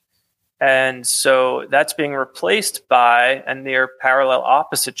found. And so that's being replaced by a near parallel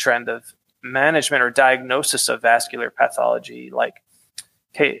opposite trend of management or diagnosis of vascular pathology, like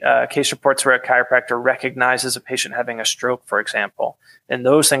case reports where a chiropractor recognizes a patient having a stroke, for example. And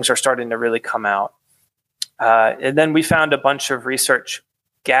those things are starting to really come out. And then we found a bunch of research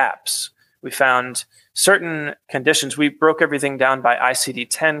gaps. We found certain conditions. We broke everything down by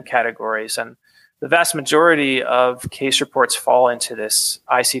ICD-10 categories, and the vast majority of case reports fall into this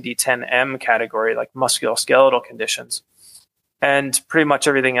ICD-10M category, like musculoskeletal conditions. And pretty much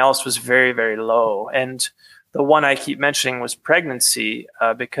everything else was very, very low. And the one I keep mentioning was pregnancy,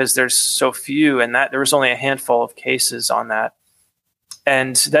 because there's so few, and that there was only a handful of cases on that.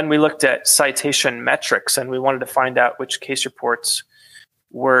 And then we looked at citation metrics, and we wanted to find out which case reports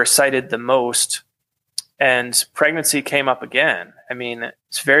were cited the most. And pregnancy came up again. I mean,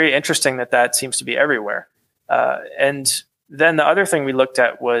 it's very interesting that seems to be everywhere. And then the other thing we looked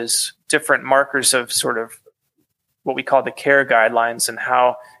at was different markers of sort of what we call the care guidelines and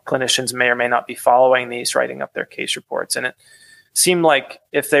how clinicians may or may not be following these, writing up their case reports. And it seemed like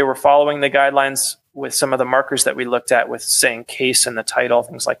if they were following the guidelines with some of the markers that we looked at with saying case in the title,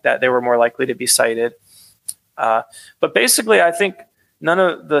 things like that, they were more likely to be cited. But basically, I think none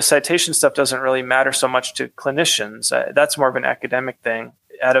of the citation stuff doesn't really matter so much to clinicians. That's more of an academic thing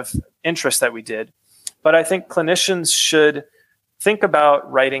out of interest that we did. But I think clinicians should think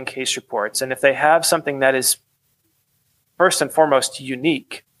about writing case reports. And if they have something that is first and foremost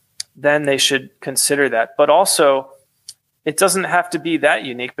unique, then they should consider that. But also, it doesn't have to be that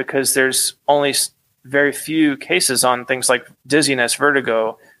unique because there's only very few cases on things like dizziness,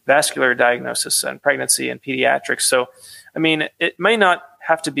 vertigo, vascular diagnosis, and pregnancy and pediatrics. So, I mean, it may not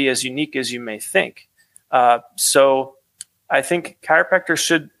have to be as unique as you may think. So I think chiropractors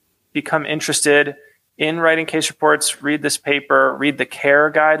should become interested in writing case reports, read this paper, read the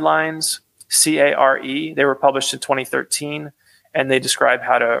CARE guidelines, CARE. They were published in 2013, and they describe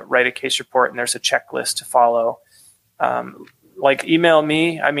how to write a case report, and there's a checklist to follow. Like email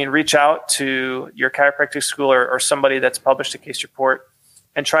me, reach out to your chiropractic school or somebody that's published a case report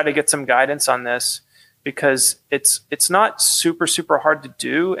and try to get some guidance on this, because it's not super, super hard to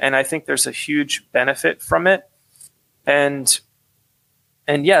do. And I think there's a huge benefit from it. And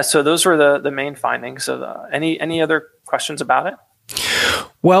yeah, so those were the main findings. So any other questions about it?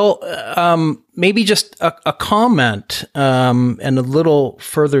 Well, maybe just a comment and a little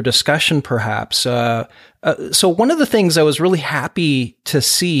further discussion, perhaps. So one of the things I was really happy to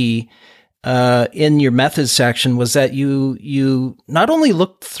see in your methods section was that you not only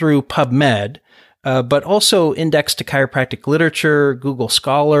looked through PubMed, but also indexed to chiropractic literature, Google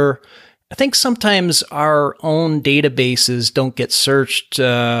Scholar. I think sometimes our own databases don't get searched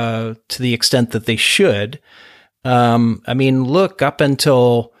to the extent that they should. Look, up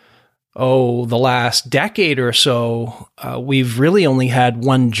until, the last decade or so, we've really only had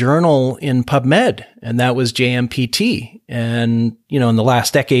one journal in PubMed, and that was JMPT. And, in the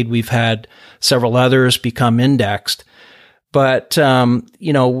last decade, we've had several others become indexed. But,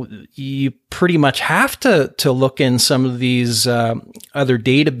 you pretty much have to look in some of these other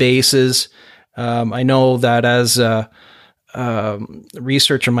databases. I know that as a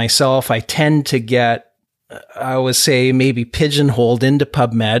researcher myself, I tend to get, I would say, maybe pigeonholed into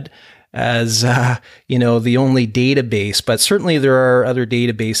PubMed as, the only database, but certainly there are other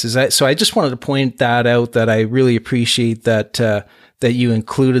databases. So I just wanted to point that out, that I really appreciate that you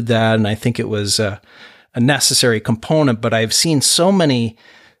included that. And I think it was a necessary component, but I've seen so many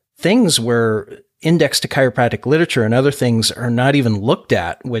things where index to chiropractic literature and other things are not even looked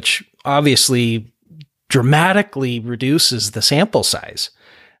at, which obviously dramatically reduces the sample size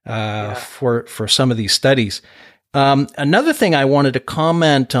for some of these studies. Another thing I wanted to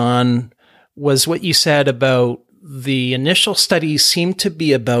comment on was what you said about the initial studies seem to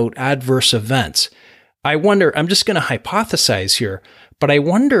be about adverse events. I wonder, I'm just going to hypothesize here, but I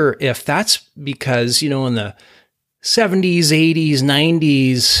wonder if that's because, in the 70s, 80s,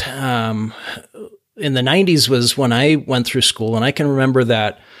 90s, in the 90s was when I went through school, and I can remember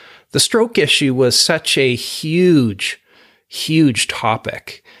that the stroke issue was such a huge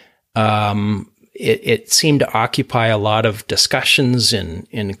topic. It seemed to occupy a lot of discussions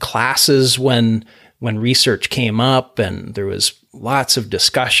in classes when research came up, and there was lots of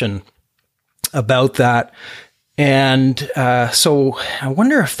discussion about that. And so I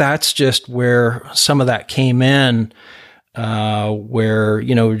wonder if that's just where some of that came in, where,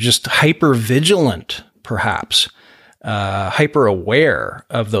 just hyper vigilant, perhaps, hyper aware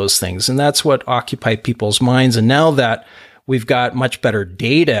of those things. And that's what occupied people's minds. And now that we've got much better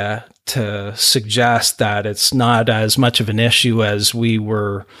data to suggest that it's not as much of an issue as we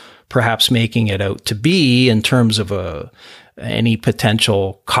were perhaps making it out to be in terms of any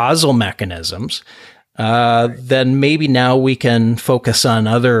potential causal mechanisms, then maybe now we can focus on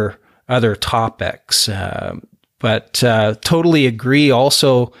other topics. But totally agree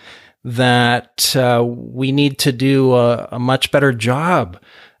also that we need to do a much better job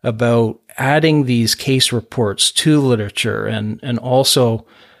about adding these case reports to literature and also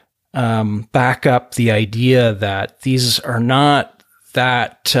back up the idea that these are not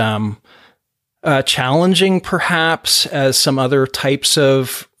that challenging, perhaps, as some other types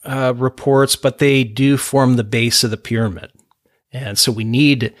of reports, but they do form the base of the pyramid. And so we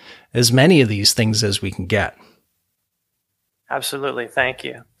need as many of these things as we can get. Absolutely. Thank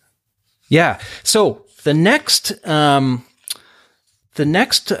you. Yeah. So the next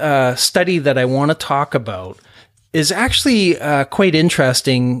study that I want to talk about is actually quite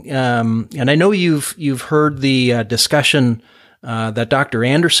interesting. And I know you've heard the discussion that Dr.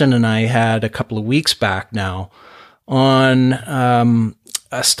 Anderson and I had a couple of weeks back now on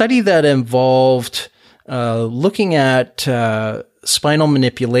a study that involved looking at spinal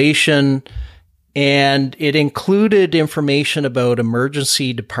manipulation, and it included information about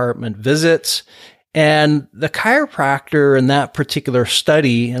emergency department visits. And the chiropractor in that particular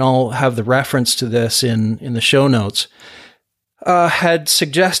study, and I'll have the reference to this in the show notes, had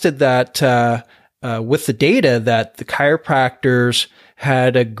suggested that with the data that the chiropractors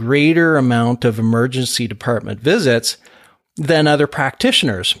had a greater amount of emergency department visits than other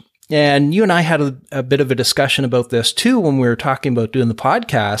practitioners. And you and I had a bit of a discussion about this too when we were talking about doing the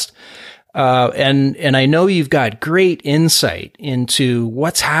podcast. And I know you've got great insight into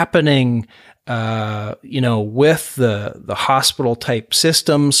what's happening, with the hospital type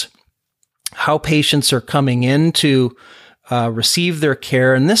systems, how patients are coming in to receive their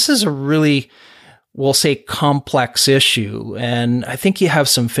care. And this is a really, we'll say, complex issue. And I think you have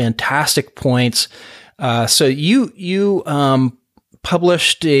some fantastic points. So you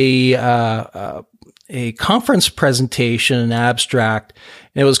published a conference presentation, an abstract,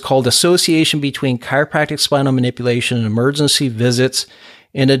 and it was called Association Between Chiropractic Spinal Manipulation and Emergency Visits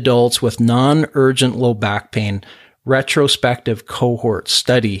in Adults with Non-Urgent Low Back Pain, Retrospective Cohort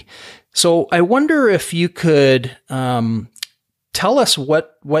Study. So I wonder if you could tell us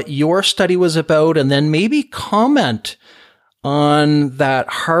what your study was about, and then maybe comment on that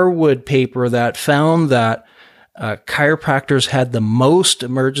Harwood paper that found that chiropractors had the most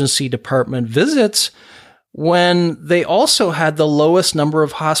emergency department visits when they also had the lowest number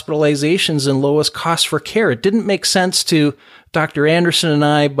of hospitalizations and lowest cost for care. It didn't make sense to Dr. Anderson and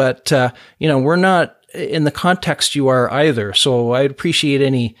I, but we're not in the context you are either. So I'd appreciate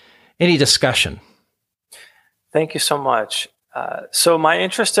any discussion. Thank you so much. So my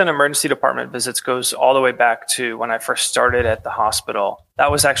interest in emergency department visits goes all the way back to when I first started at the hospital. That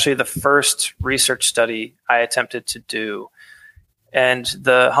was actually the first research study I attempted to do. And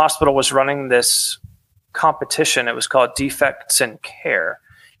the hospital was running this competition. It was called Defects in Care.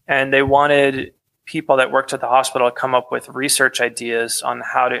 And they wanted people that worked at the hospital to come up with research ideas on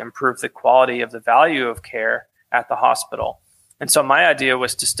how to improve the quality of the value of care at the hospital. And so my idea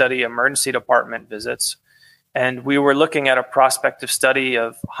was to study emergency department visits. And we were looking at a prospective study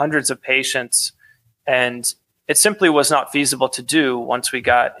of hundreds of patients, and it simply was not feasible to do once we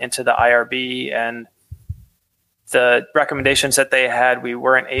got into the IRB and the recommendations that they had. We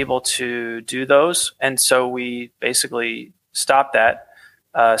weren't able to do those. And so we basically stopped that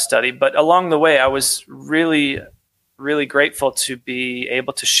study. But along the way, I was really, really grateful to be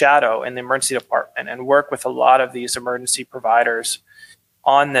able to shadow in the emergency department and work with a lot of these emergency providers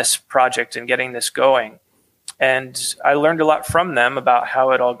on this project and getting this going. And I learned a lot from them about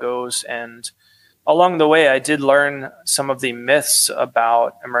how it all goes. And along the way, I did learn some of the myths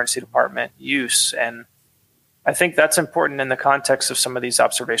about emergency department use. And I think that's important in the context of some of these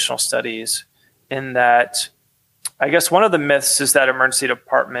observational studies, in that I guess one of the myths is that emergency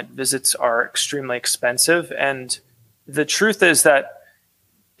department visits are extremely expensive. And the truth is that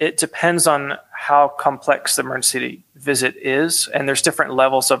it depends on how complex the emergency visit is. And there's different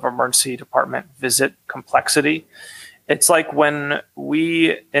levels of emergency department visit complexity. It's like when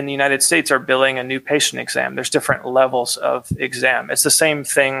we in the United States are billing a new patient exam, there's different levels of exam. It's the same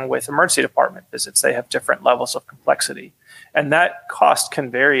thing with emergency department visits. They have different levels of complexity. And that cost can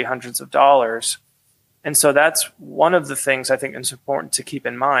vary hundreds of dollars. And so that's one of the things I think is important to keep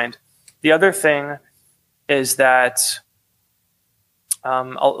in mind. The other thing is that a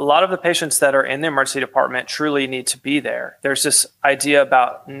lot of the patients that are in the emergency department truly need to be there. There's this idea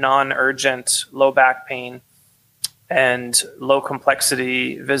about non-urgent low back pain and low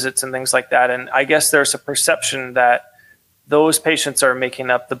complexity visits and things like that. And I guess there's a perception that those patients are making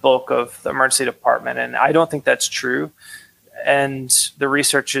up the bulk of the emergency department. And I don't think that's true. And the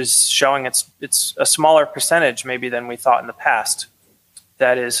research is showing it's a smaller percentage maybe than we thought in the past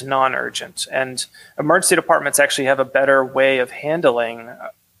that is non-urgent. And emergency departments actually have a better way of handling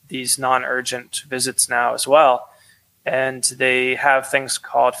these non-urgent visits now as well. And they have things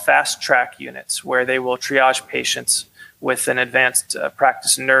called fast track units where they will triage patients with an advanced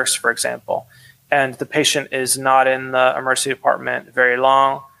practice nurse, for example. And the patient is not in the emergency department very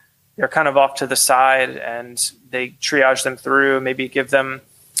long. They're kind of off to the side and they triage them through, maybe give them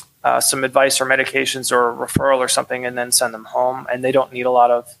some advice or medications or a referral or something, and then send them home. And they don't need a lot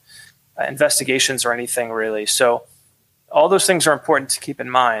of investigations or anything really. So all those things are important to keep in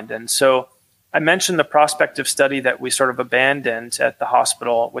mind. And so I mentioned the prospective study that we sort of abandoned at the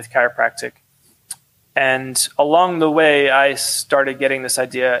hospital with chiropractic. And along the way, I started getting this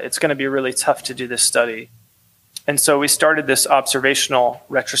idea, it's going to be really tough to do this study. And so we started this observational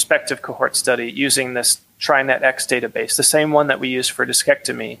retrospective cohort study using this TriNetX database, the same one that we use for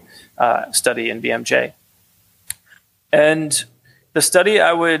discectomy study in BMJ. And the study,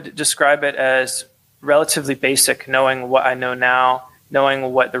 I would describe it as relatively basic, knowing what I know now,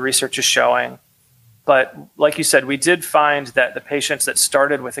 knowing what the research is showing. But like you said, we did find that the patients that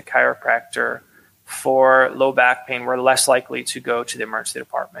started with a chiropractor for low back pain were less likely to go to the emergency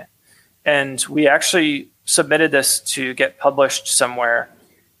department. And we actually submitted this to get published somewhere.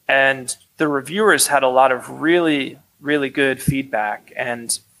 And the reviewers had a lot of really, really good feedback.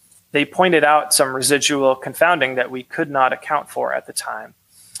 And they pointed out some residual confounding that we could not account for at the time,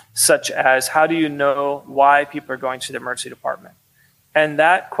 such as how do you know why people are going to the emergency department? And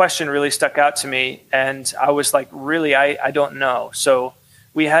that question really stuck out to me. And I was like, really, I don't know. So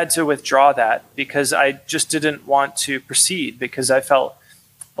we had to withdraw that because I just didn't want to proceed because I felt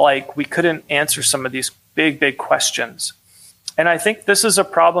like we couldn't answer some of these big questions. And I think this is a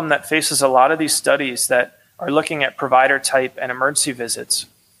problem that faces a lot of these studies that are looking at provider type and emergency visits,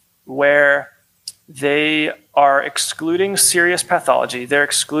 where they are excluding serious pathology. They're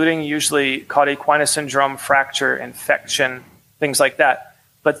excluding usually cauda equina syndrome, fracture, infection, things like that.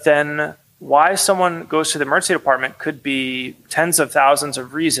 But then why someone goes to the emergency department could be tens of thousands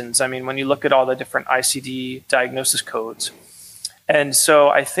of reasons. I mean, when you look at all the different ICD diagnosis codes. And so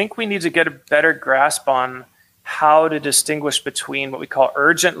I think we need to get a better grasp on how to distinguish between what we call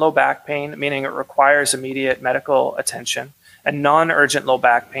urgent low back pain, meaning it requires immediate medical attention, and non-urgent low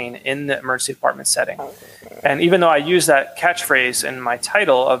back pain in the emergency department setting. And even though I use that catchphrase in my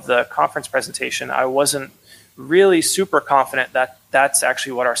title of the conference presentation, I wasn't really super confident that that's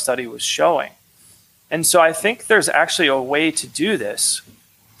actually what our study was showing. And so I think there's actually a way to do this.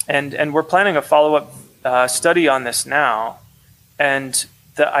 And we're planning a follow-up study on this now. And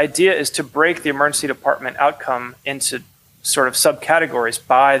the idea is to break the emergency department outcome into sort of subcategories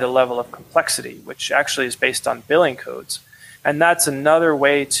by the level of complexity, which actually is based on billing codes. And that's another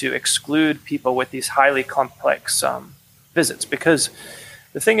way to exclude people with these highly complex visits. Because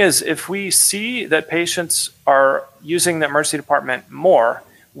the thing is, if we see that patients are using the emergency department more,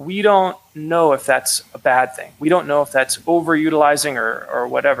 we don't know if that's a bad thing. We don't know if that's overutilizing or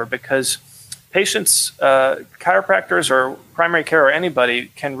whatever, because patients, chiropractors or primary care or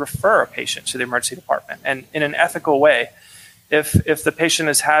anybody can refer a patient to the emergency department. And in an ethical way, if the patient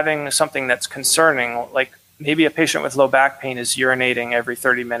is having something that's concerning, like maybe a patient with low back pain is urinating every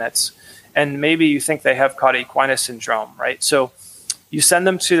 30 minutes, and maybe you think they have cauda equina syndrome, right? So you send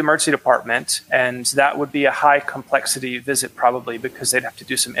them to the emergency department, and that would be a high complexity visit probably because they'd have to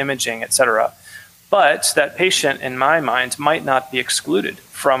do some imaging, et cetera. But that patient, in my mind, might not be excluded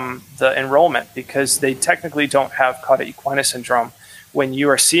from the enrollment because they technically don't have cauda equina syndrome when you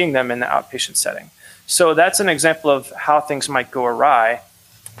are seeing them in the outpatient setting. So that's an example of how things might go awry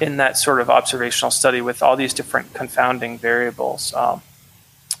in that sort of observational study with all these different confounding variables.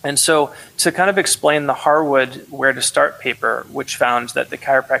 And so to kind of explain the Harwood Where to Start paper, which found that the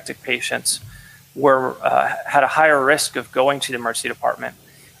chiropractic patients had a higher risk of going to the emergency department,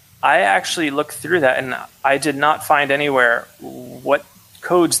 I actually looked through that and I did not find anywhere what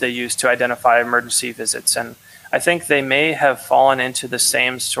codes they used to identify emergency visits. And I think they may have fallen into the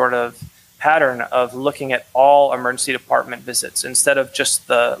same sort of pattern of looking at all emergency department visits instead of just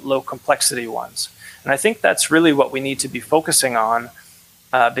the low complexity ones. And I think that's really what we need to be focusing on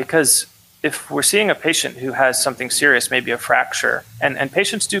because if we're seeing a patient who has something serious, maybe a fracture, and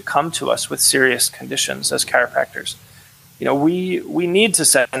patients do come to us with serious conditions as chiropractors, we need to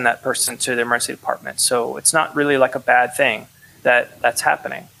send that person to the emergency department. So it's not really like a bad thing that's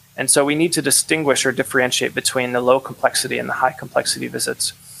happening. And so we need to distinguish or differentiate between the low complexity and the high complexity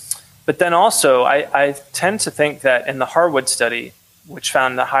visits. But then also, I tend to think that in the Harwood study, which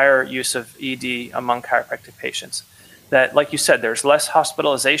found the higher use of ED among chiropractic patients, that, like you said, there's less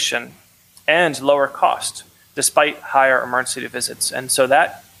hospitalization and lower cost despite higher emergency visits. And so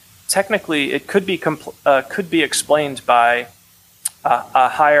that technically it could be explained by a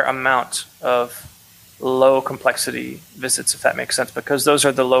higher amount of low complexity visits, if that makes sense, because those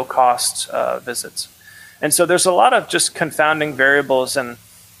are the low cost visits. And so there's a lot of just confounding variables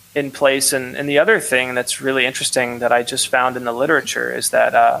in place. And the other thing that's really interesting that I just found in the literature is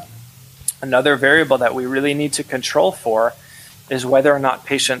that another variable that we really need to control for is whether or not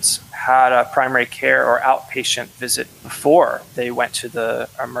patients had a primary care or outpatient visit before they went to the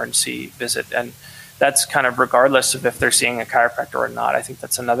emergency visit. And that's kind of regardless of if they're seeing a chiropractor or not. I think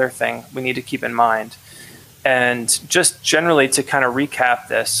that's another thing we need to keep in mind. And just generally to kind of recap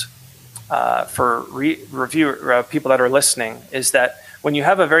this for review people that are listening, is that when you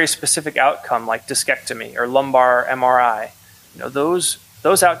have a very specific outcome like discectomy or lumbar MRI,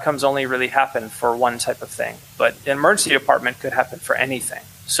 those outcomes only really happen for one type of thing, but an emergency department could happen for anything.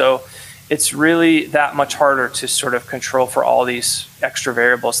 So it's really that much harder to sort of control for all these extra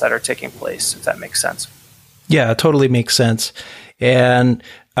variables that are taking place, if that makes sense. Yeah, it totally makes sense. And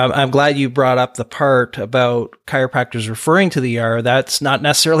I'm glad you brought up the part about chiropractors referring to the ER. That's not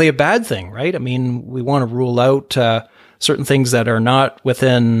necessarily a bad thing, right? I mean, we want to rule out certain things that are not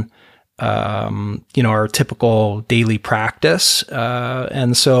within our typical daily practice.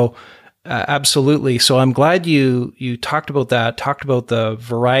 And so absolutely. So I'm glad you talked about that, talked about the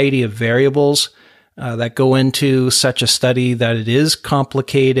variety of variables that go into such a study, that it is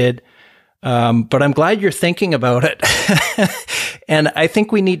complicated. But I'm glad you're thinking about it. And I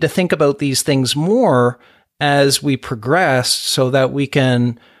think we need to think about these things more as we progress so that we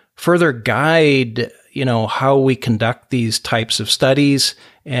can further guide how we conduct these types of studies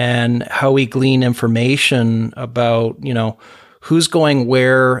and how we glean information about, who's going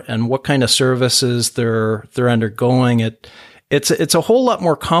where and what kind of services they're undergoing. It's a whole lot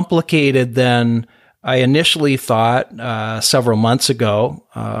more complicated than I initially thought several months ago,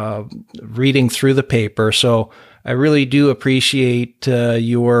 reading through the paper. So I really do appreciate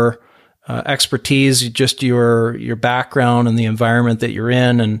your expertise, just your background and the environment that you're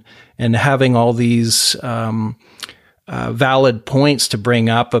in, and having all these valid points to bring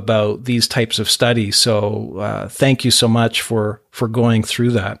up about these types of studies. So thank you so much for going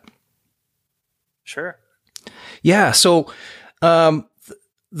through that. Sure. Yeah. So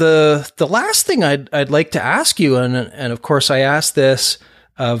the last thing I'd like to ask you, and of course I ask this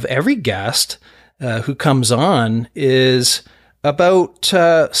of every guest who comes on, is about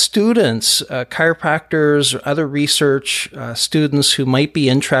students, chiropractors, or other research students who might be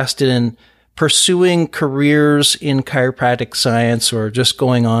interested in pursuing careers in chiropractic science, or just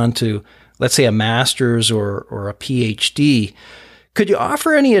going on to, let's say, a master's or a PhD. Could you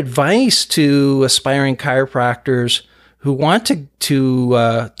offer any advice to aspiring chiropractors who want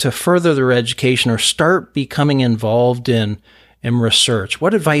to further their education or start becoming involved in research?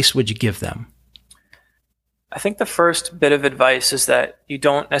 What advice would you give them? I think the first bit of advice is that you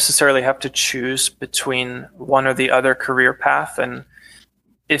don't necessarily have to choose between one or the other career path. And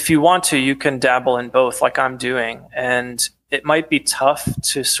if you want to, you can dabble in both like I'm doing. And it might be tough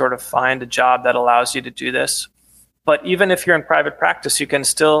to sort of find a job that allows you to do this. But even if you're in private practice, you can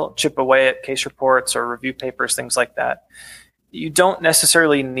still chip away at case reports or review papers, things like that. You don't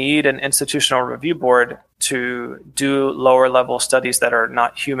necessarily need an institutional review board to do lower level studies that are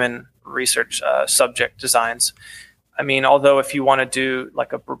not human research subject designs. I mean, although if you want to do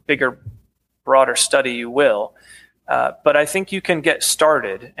like a bigger, broader study, you will. But I think you can get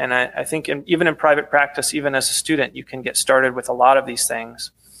started. And I think even in private practice, even as a student, you can get started with a lot of these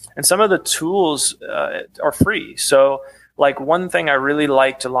things. And some of the tools are free. So like one thing I really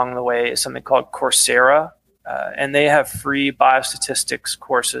liked along the way is something called Coursera. And they have free biostatistics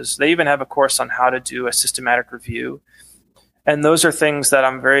courses. They even have a course on how to do a systematic review. And those are things that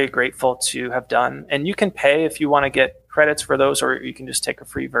I'm very grateful to have done. And you can pay if you want to get credits for those, or you can just take a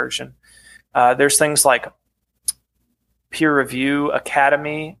free version. There's things like Peer Review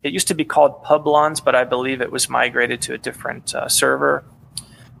Academy. It used to be called Publons, but I believe it was migrated to a different server.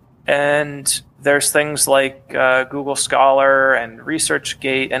 And there's things like Google Scholar and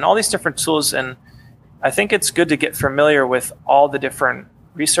ResearchGate and all these different tools. And I think it's good to get familiar with all the different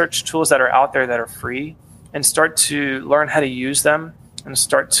research tools that are out there that are free and start to learn how to use them and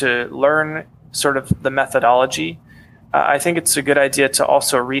start to learn sort of the methodology. I think it's a good idea to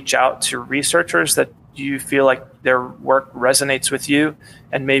also reach out to researchers that you feel like their work resonates with you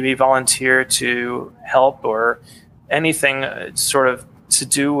and maybe volunteer to help or anything sort of to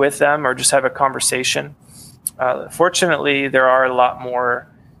do with them or just have a conversation. Fortunately, there are a lot more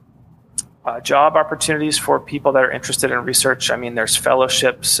job opportunities for people that are interested in research. I mean, there's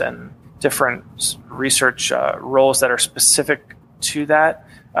fellowships and different research roles that are specific to that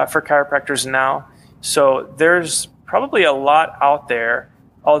for chiropractors now. So there's probably a lot out there,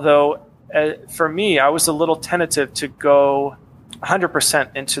 although for me, I was a little tentative to go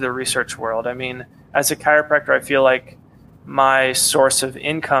 100% into the research world. I mean, as a chiropractor, I feel like my source of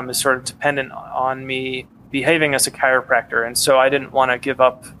income is sort of dependent on me behaving as a chiropractor. And so I didn't want to give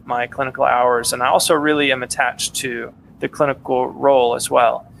up my clinical hours. And I also really am attached to the clinical role as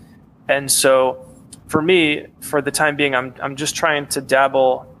well. And so for me, for the time being, I'm just trying to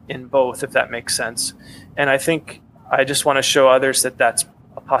dabble in both, if that makes sense. And I think I just want to show others that that's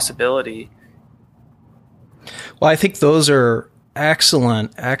a possibility. Well, I think those are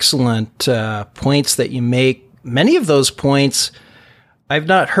excellent points that you make. Many of those points I've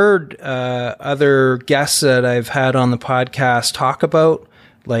not heard other guests that I've had on the podcast talk about,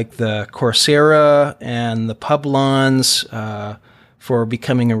 like the Coursera and the Publons for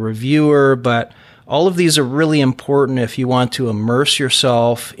becoming a reviewer. But all of these are really important if you want to immerse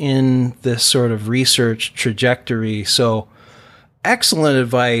yourself in this sort of research trajectory. So excellent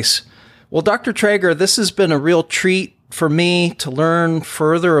advice. Well, Dr. Traeger, this has been a real treat for me to learn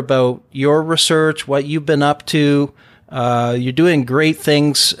further about your research, what you've been up to. You're doing great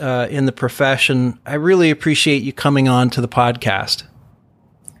things in the profession. I really appreciate you coming on to the podcast.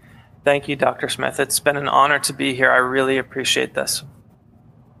 Thank you, Dr. Smith. It's been an honor to be here. I really appreciate this.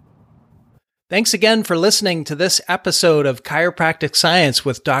 Thanks again for listening to this episode of Chiropractic Science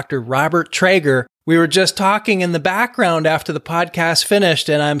with Dr. Robert Traeger. We were just talking in the background after the podcast finished,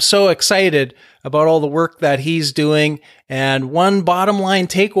 and I'm so excited about all the work that he's doing. And one bottom line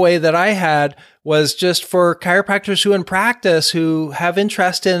takeaway that I had was just for chiropractors who in practice who have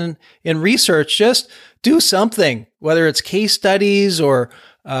interest in research, just do something, whether it's case studies or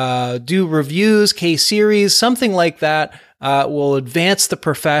do reviews, case series, something like that will advance the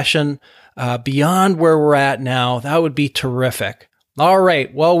profession beyond where we're at now. That would be terrific. All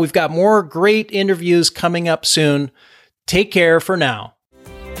right. Well, we've got more great interviews coming up soon. Take care for now.